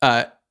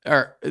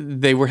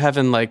 they were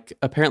having like,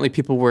 apparently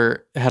people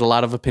had a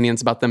lot of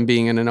opinions about them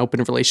being in an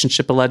open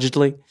relationship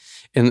allegedly,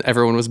 and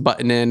everyone was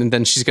butting in, and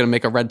then she's going to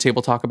make a Red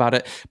Table Talk about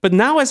it. But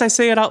now as I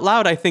say it out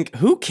loud, I think,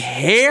 who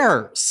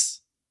cares?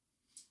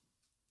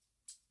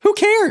 Who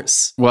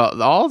cares?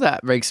 Well, all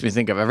that makes me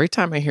think of every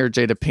time I hear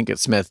Jada Pinkett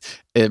Smith,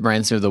 it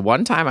reminds me of the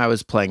one time I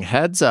was playing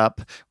Heads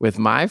Up with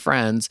my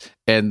friends,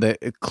 and the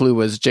clue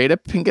was Jada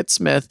Pinkett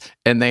Smith,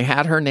 and they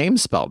had her name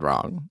spelled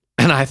wrong.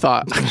 And I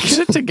thought, get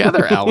it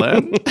together,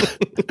 Ellen.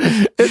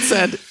 It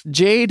said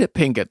Jade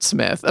Pinkett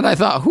Smith. And I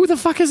thought, who the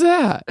fuck is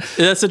that?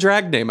 That's a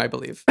drag name, I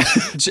believe.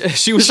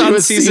 She was on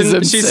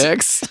season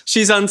 6.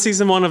 She's on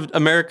season 1 of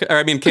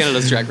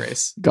Canada's Drag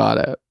Race. Got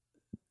it.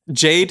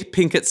 Jade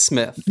Pinkett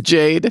Smith.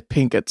 Jade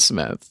Pinkett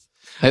Smith.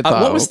 I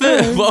thought, what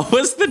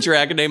was the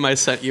drag name I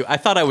sent you? I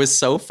thought I was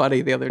so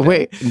funny the other day.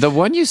 Wait, the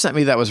one you sent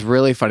me that was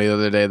really funny the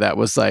other day, that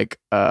was like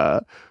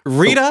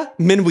Rita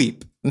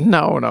Minweep.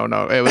 No.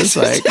 It was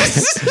like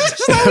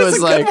That was a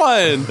good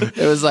one.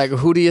 It was like,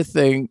 who do you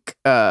think?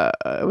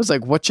 It was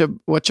like,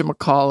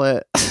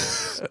 whatchamacallit?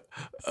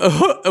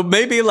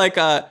 Maybe like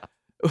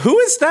who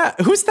is that?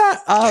 Who's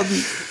that?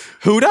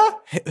 Huda?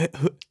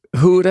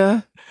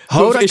 Hoda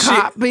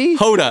Kotb?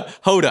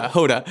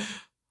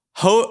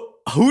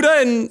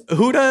 Huda and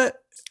Huda.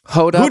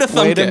 Hoda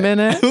Thunk wait it. a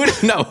minute.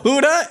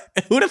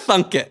 Huda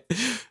Thunk it.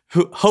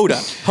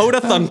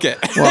 Hoda Thunk it.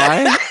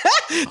 Why?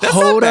 That's not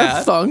Hoda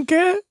bad. Thunk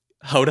it?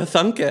 Hoda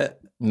Thunk it.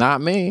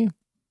 Not me.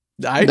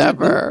 I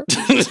Never.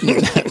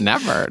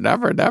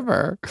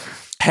 Never.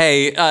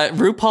 Hey,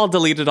 RuPaul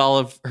deleted all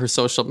of her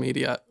social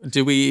media.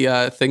 Do we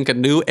think a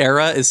new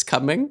era is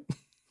coming?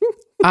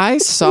 I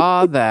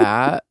saw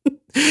that.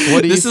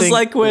 What do you This is think?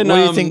 like when, what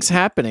do you think's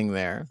happening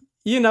there?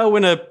 You know,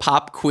 when a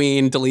pop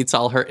queen deletes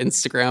all her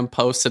Instagram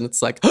posts and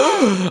it's like,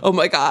 oh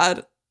my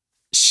God,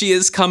 she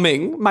is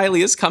coming.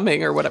 Miley is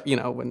coming or whatever, you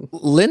know, when.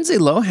 Lindsay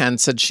Lohan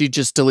said she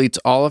just deletes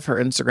all of her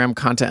Instagram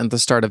content at the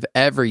start of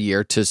every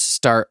year to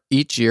start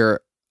each year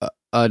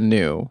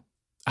anew.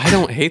 I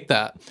don't hate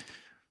that.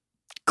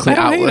 Clean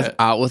I don't hate it.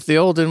 out with the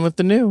old and with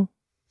the new.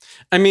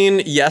 I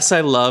mean, yes,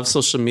 I love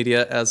social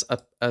media as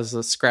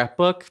a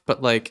scrapbook,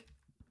 but like,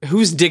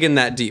 who's digging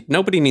that deep?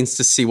 Nobody needs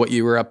to see what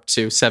you were up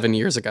to 7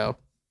 years ago.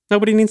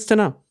 Nobody needs to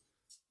know.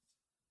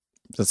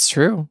 That's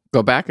true.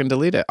 Go back and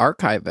delete it.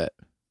 Archive it.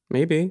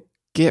 Maybe.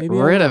 Get Maybe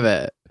rid I of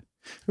it.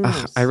 Who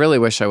knows? I really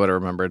wish I would have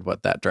remembered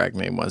what that drag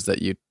name was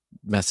that you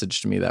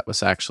messaged me. That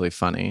was actually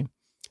funny.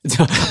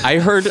 I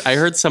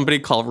heard somebody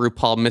call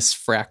RuPaul Miss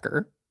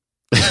Fracker.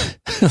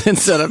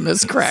 Instead of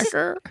Miss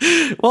Cracker.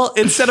 Well,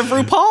 instead of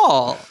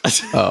RuPaul.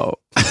 Oh.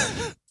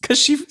 Because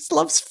she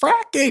loves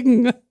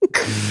fracking.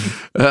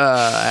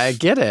 I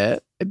get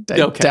it.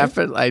 I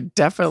Okay.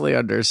 definitely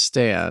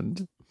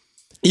understand.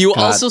 You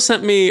God. also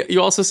sent me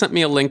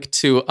a link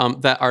to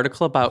that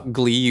article about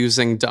Glee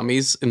using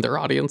dummies in their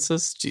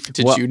audiences.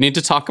 Did Well- you need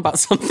to talk about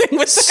something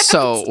with that?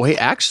 So, wait,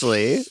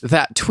 actually,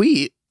 that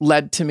tweet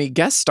led to me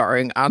guest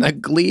starring on a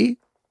Glee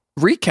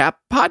recap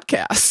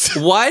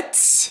podcast.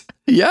 What?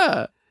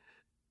 Yeah.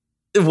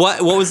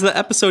 What was the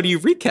episode you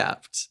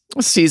recapped?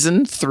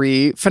 Season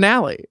 3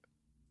 finale.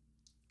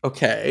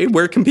 Okay,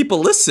 where can people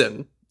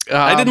listen?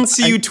 I didn't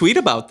see you tweet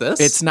about this.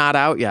 It's not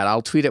out yet.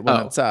 I'll tweet it when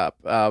Oh. it's up.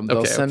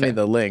 They'll send me okay.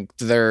 the link.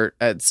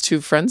 It's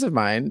two friends of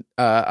mine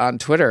on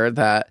Twitter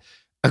that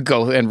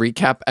go and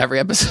recap every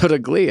episode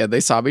of Glee, and they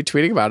saw me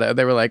tweeting about it, and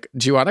they were like,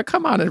 "Do you want to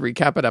come on and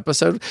recap an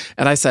episode?"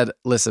 And I said,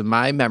 "Listen,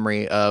 my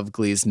memory of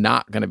Glee's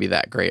not going to be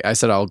that great." I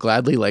said, "I'll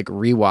gladly like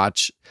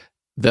rewatch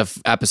the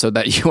episode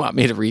that you want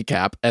me to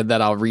recap, and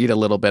then I'll read a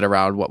little bit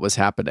around what was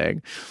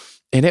happening."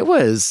 And it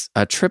was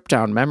a trip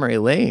down memory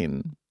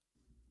lane.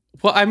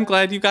 Well, I'm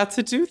glad you got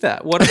to do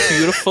that. What a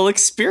beautiful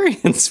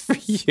experience for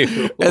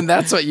you. And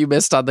that's what you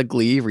missed on the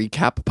Glee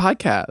recap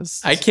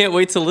podcast. I can't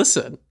wait to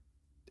listen.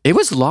 It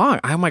was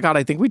long. Oh my God.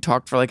 I think we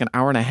talked for like an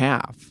hour and a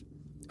half.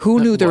 Who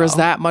knew there was Wow.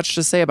 that much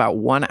to say about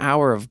 1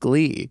 hour of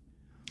Glee?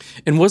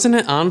 And wasn't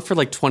it on for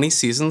like 20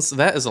 seasons?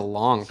 That is a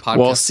long podcast.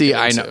 Well, to see, get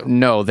I know. into.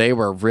 No, they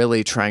were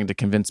really trying to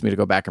convince me to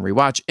go back and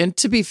rewatch. And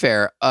to be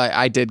fair,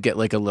 I did get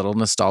like a little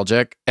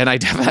nostalgic, and I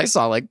definitely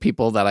saw like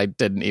people that I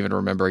didn't even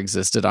remember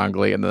existed on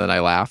Glee, and then I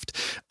laughed.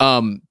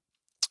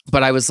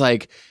 But I was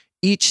like,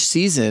 each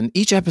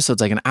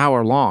episode's like an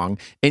hour long,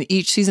 and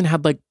each season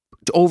had like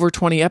over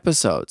 20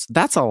 episodes.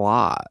 That's a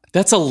lot.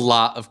 That's a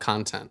lot of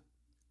content.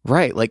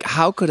 Right. Like,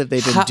 how could have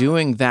they been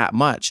doing that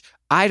much?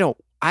 I don't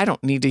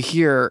need to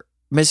hear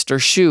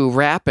Mr. Shu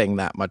rapping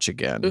that much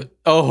again.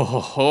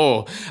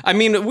 Oh, I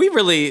mean, we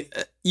really,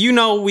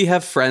 we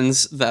have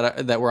friends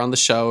that were on the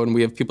show, and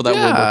we have people that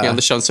were working on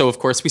the show. And so, of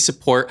course, we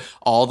support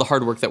all the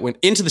hard work that went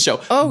into the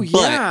show. Oh,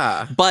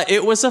 yeah. But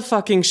it was a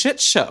fucking shit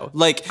show.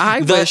 Like,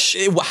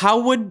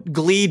 how would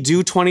Glee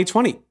do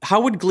 2020?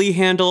 How would Glee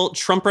handle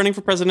Trump running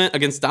for president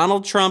against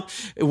Donald Trump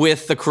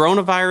with the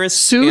coronavirus?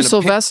 Sue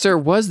Sylvester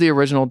was the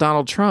original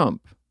Donald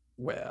Trump.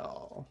 Well,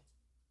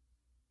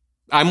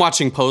 I'm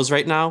watching Pose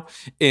right now,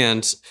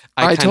 and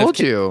I kind told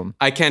you.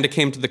 I kind of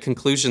came to the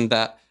conclusion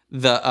that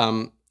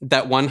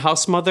that one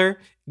house mother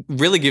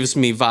really gives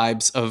me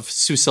vibes of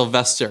Sue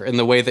Sylvester in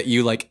the way that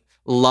you like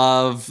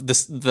love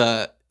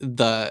the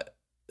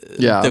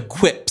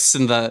quips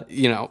and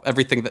the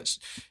everything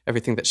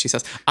that she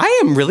says.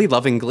 I am really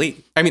loving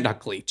Glee. I mean, not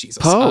Glee,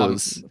 Jesus.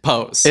 Pose.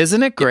 Pose.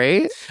 Isn't it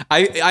great?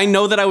 I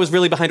know that I was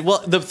really behind.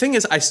 Well, the thing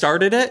is, I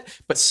started it,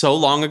 but so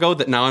long ago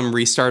that now I'm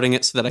restarting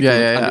it so that I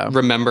can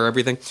remember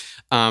everything.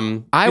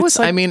 I was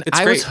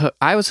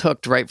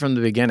hooked right from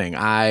the beginning.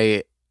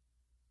 I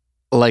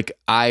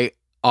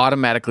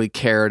automatically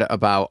cared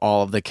about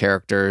all of the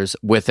characters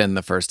within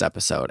the first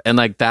episode. And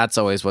like, that's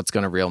always what's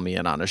going to reel me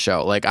in on a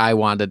show. Like, I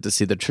wanted to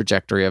see the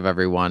trajectory of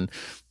everyone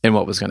and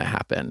what was going to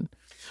happen.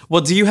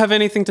 Well, do you have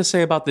anything to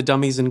say about the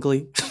dummies in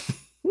Glee?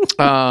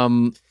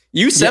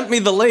 You sent me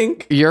the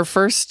link. Your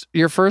first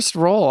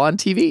role on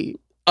TV.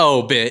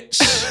 Oh,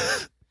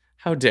 bitch.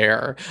 How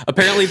dare.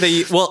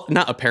 Apparently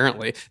not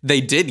apparently,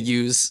 they did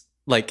use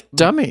like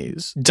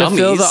dummies to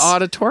fill the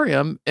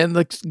auditorium in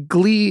the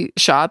Glee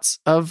shots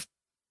of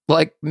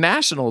like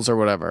nationals or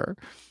whatever.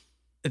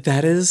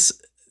 That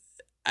is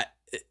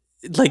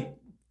like,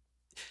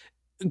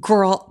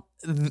 girl,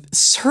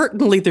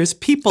 certainly there's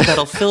people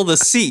that'll fill the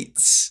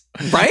seats,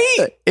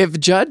 right? If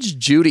Judge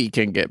Judy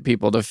can get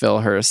people to fill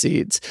her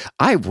seats,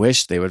 I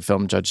wish they would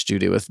film Judge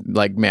Judy with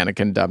like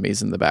mannequin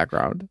dummies in the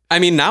background. I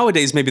mean,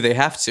 nowadays maybe they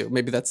have to.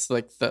 Maybe that's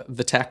like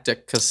the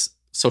tactic because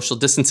social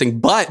distancing.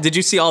 But did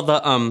you see all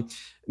the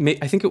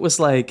I think it was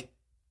like,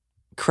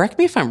 correct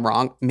me if I'm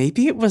wrong,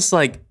 maybe it was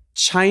like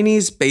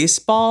Chinese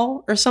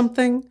baseball or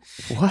something.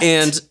 What?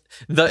 And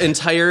the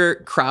entire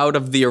crowd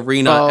of the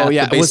arena at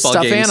the baseball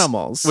with games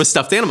animals. with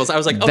stuffed animals. I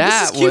was like, oh,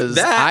 that this is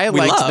cute. I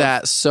liked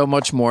that so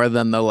much more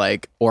than the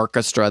like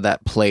orchestra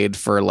that played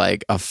for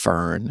like a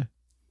fern.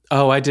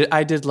 Oh, I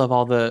did love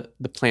all the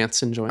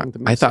plants enjoying the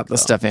music. I thought the though.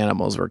 stuffed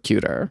animals were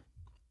cuter.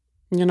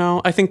 You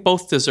know, I think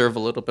both deserve a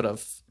little bit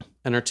of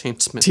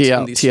entertainment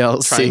in these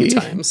TLC. trying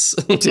times.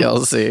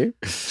 TLC.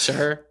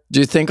 Sure. Do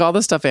you think all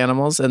the stuffed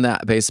animals in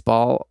that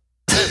baseball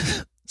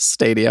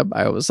stadium,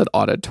 I almost said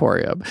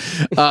auditorium,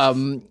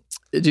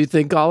 do you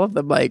think all of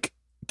them like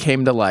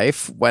came to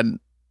life when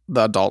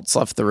the adults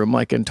left the room,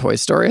 like in Toy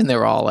Story, and they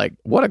were all like,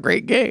 what a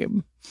great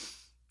game?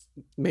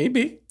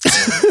 Maybe.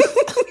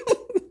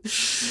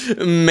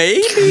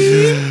 Maybe.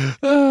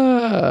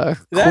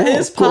 That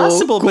is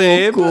possible,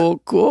 babe.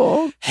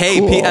 Cool. Hey,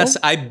 cool. P.S.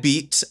 I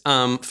beat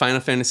Final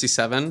Fantasy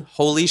VII.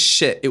 Holy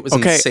shit. It was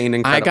insane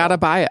incredible.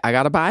 I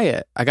gotta buy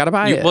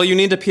it. Well, you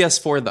need a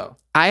PS4, though.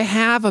 I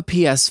have a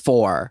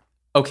PS4.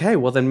 Okay,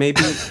 well, then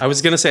maybe... I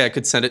was going to say I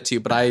could send it to you,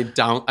 but I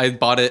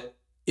bought it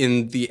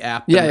in the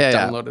app and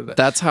downloaded it.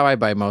 That's how I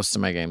buy most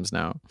of my games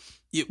now.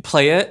 You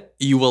play it.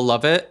 You will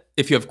love it.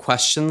 If you have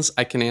questions,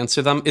 I can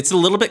answer them. It's a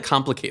little bit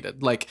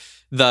complicated, like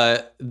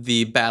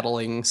the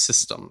battling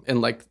system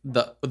and like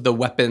the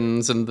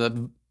weapons and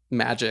the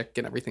magic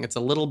and everything. It's a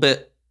little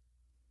bit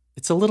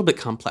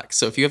complex.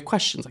 So if you have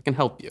questions, I can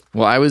help you.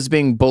 Well, I was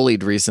being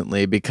bullied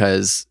recently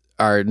because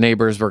our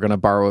neighbors were going to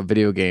borrow a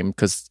video game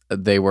because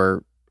they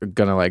were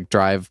going to like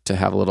drive to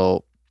have a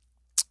little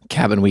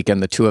cabin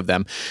weekend, the two of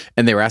them,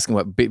 and they were asking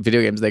what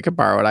video games they could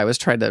borrow, and I was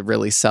trying to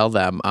really sell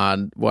them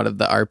on one of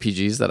the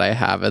RPGs that I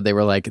have, and they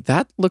were like,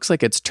 that looks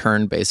like it's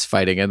turn-based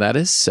fighting, and that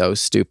is so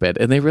stupid,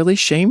 and they really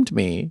shamed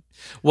me.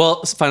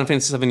 Well, Final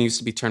Fantasy VII used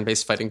to be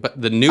turn-based fighting, but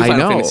the new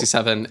Final Fantasy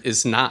VII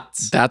is not.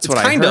 That's what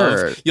I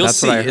heard. You'll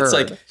see. It's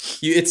like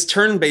it's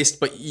turn-based,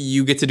 but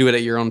you get to do it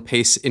at your own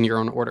pace in your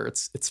own order.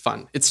 It's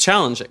fun. It's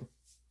challenging.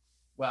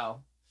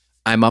 Wow.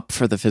 I'm up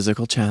for the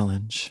physical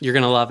challenge. You're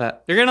going to love it.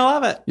 You're going to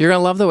love it. You're going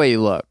to love the way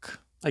you look.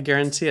 I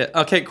guarantee it.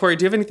 Okay, Corey,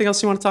 do you have anything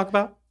else you want to talk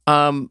about?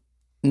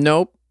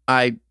 Nope.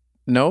 I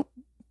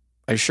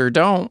sure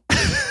don't.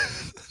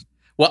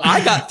 Well,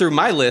 I got through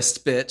my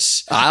list,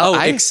 bitch.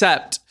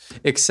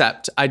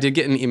 Except I did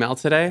get an email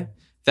today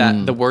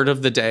that the word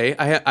of the day,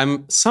 I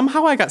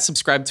got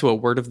subscribed to a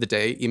word of the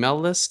day email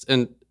list,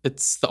 and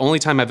it's the only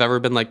time I've ever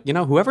been like,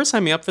 whoever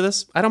signed me up for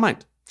this, I don't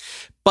mind.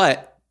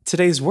 But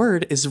today's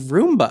word is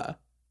Roomba.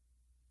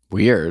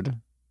 Weird.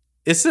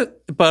 Is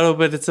it?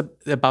 But it's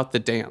about the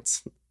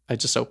dance. I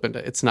just opened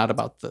it. It's not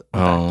about the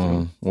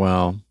vacuum.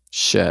 Well,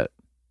 shit.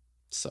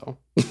 So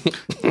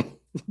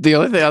the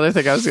other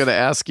thing I was going to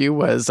ask you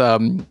was,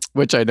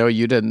 which I know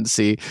you didn't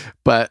see,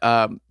 but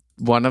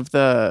one of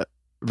the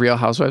Real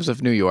Housewives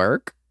of New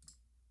York,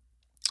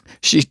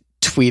 she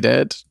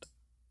tweeted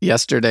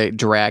yesterday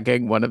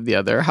dragging one of the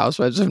other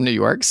Housewives of New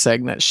York,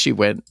 saying that she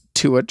went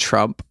to a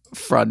Trump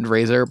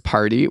fundraiser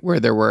party where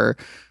there were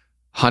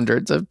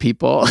hundreds of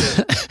people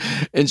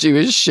and she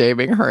was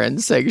shaming her and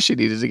saying she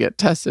needed to get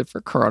tested for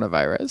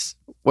coronavirus.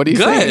 What do you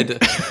think?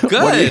 Good.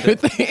 What do you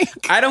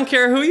think? I don't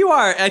care who you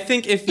are. I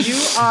think if you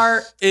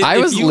are...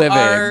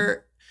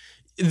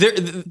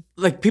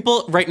 Like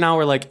people right now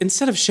are like,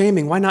 instead of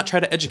shaming, why not try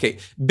to educate?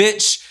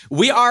 Bitch,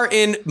 we are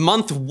in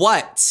month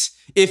what?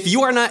 If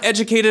you are not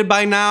educated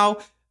by now,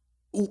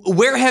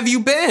 where have you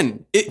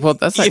been?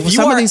 That's like,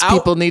 some of these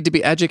people need to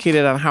be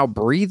educated on how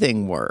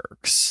breathing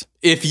works.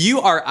 If you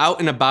are out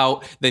and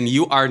about, then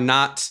you are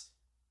not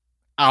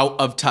out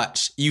of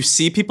touch. You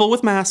see people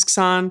with masks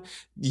on.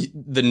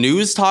 The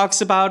news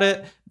talks about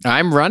it.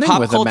 I'm running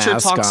with a mask on.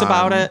 Pop culture talks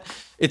about it.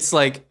 It's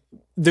like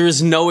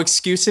there's no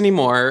excuse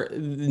anymore.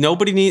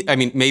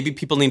 Maybe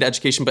people need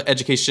education, but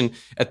education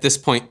at this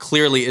point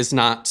clearly is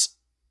not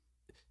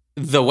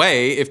the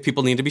way. If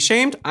people need to be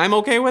shamed, I'm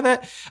okay with it.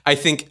 I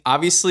think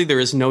obviously there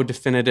is no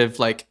definitive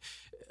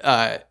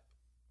the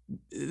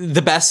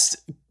best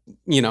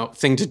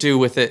thing to do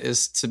with it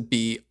is to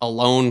be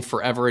alone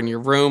forever in your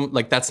room.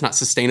 Like that's not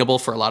sustainable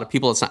for a lot of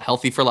people. It's not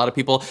healthy for a lot of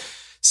people.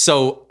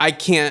 So I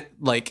can't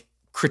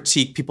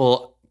critique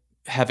people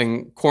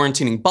having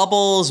quarantining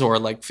bubbles or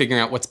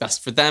figuring out what's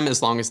best for them,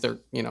 as long as they're,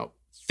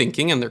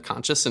 thinking and they're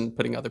conscious and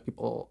putting other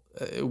people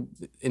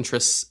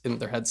interests in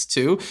their heads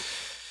too.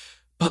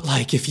 But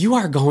if you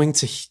are going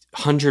to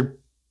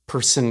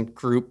 100-person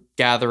group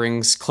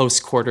gatherings, close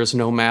quarters,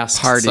 no masks,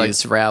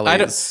 Parties, like,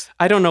 rallies.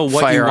 I don't know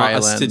what Fire you want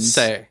us to islands.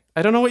 say.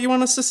 I don't know what you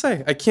want us to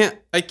say. I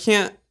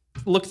can't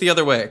look the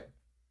other way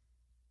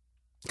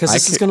because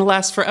this is going to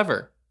last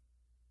forever.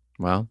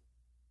 Well,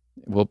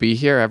 we'll be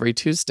here every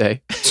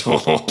Tuesday,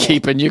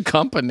 keeping you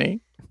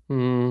company.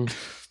 All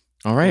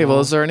right.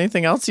 Well, is there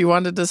anything else you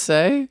wanted to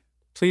say?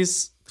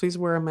 Please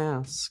wear a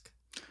mask.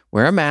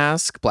 Wear a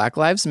mask. Black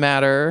Lives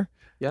Matter.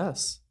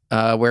 Yes.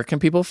 Where can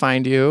people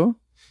find you?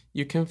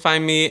 You can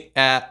find me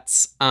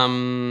at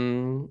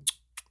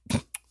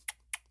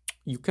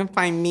you can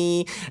find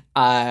me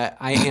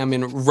I am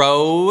in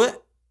row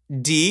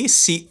D,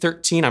 seat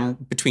 13. I'm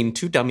between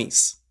two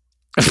dummies.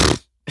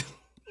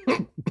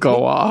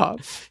 Go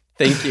off.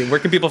 Thank you. Where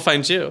can people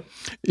find you?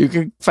 You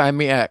can find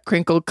me at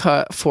Crinkle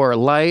Cut for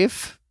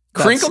Life.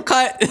 Crinkle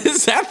cut?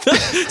 Is that the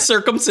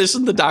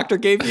circumcision the doctor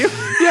gave you?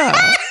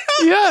 Yeah.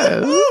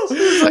 Yes.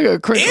 It's like a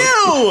crinkle.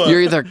 Ew!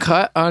 You're either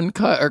cut,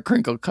 uncut, or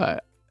crinkle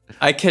cut.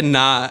 I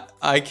cannot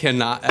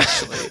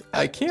actually.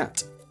 I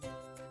can't.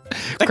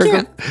 I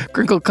Crinkle, can't.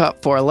 Crinkle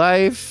Cut for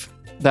Life.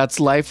 That's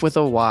life with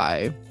a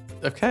Y.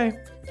 Okay.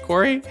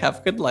 Corey, have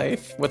a good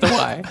life with a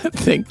Y.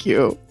 Thank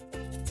you.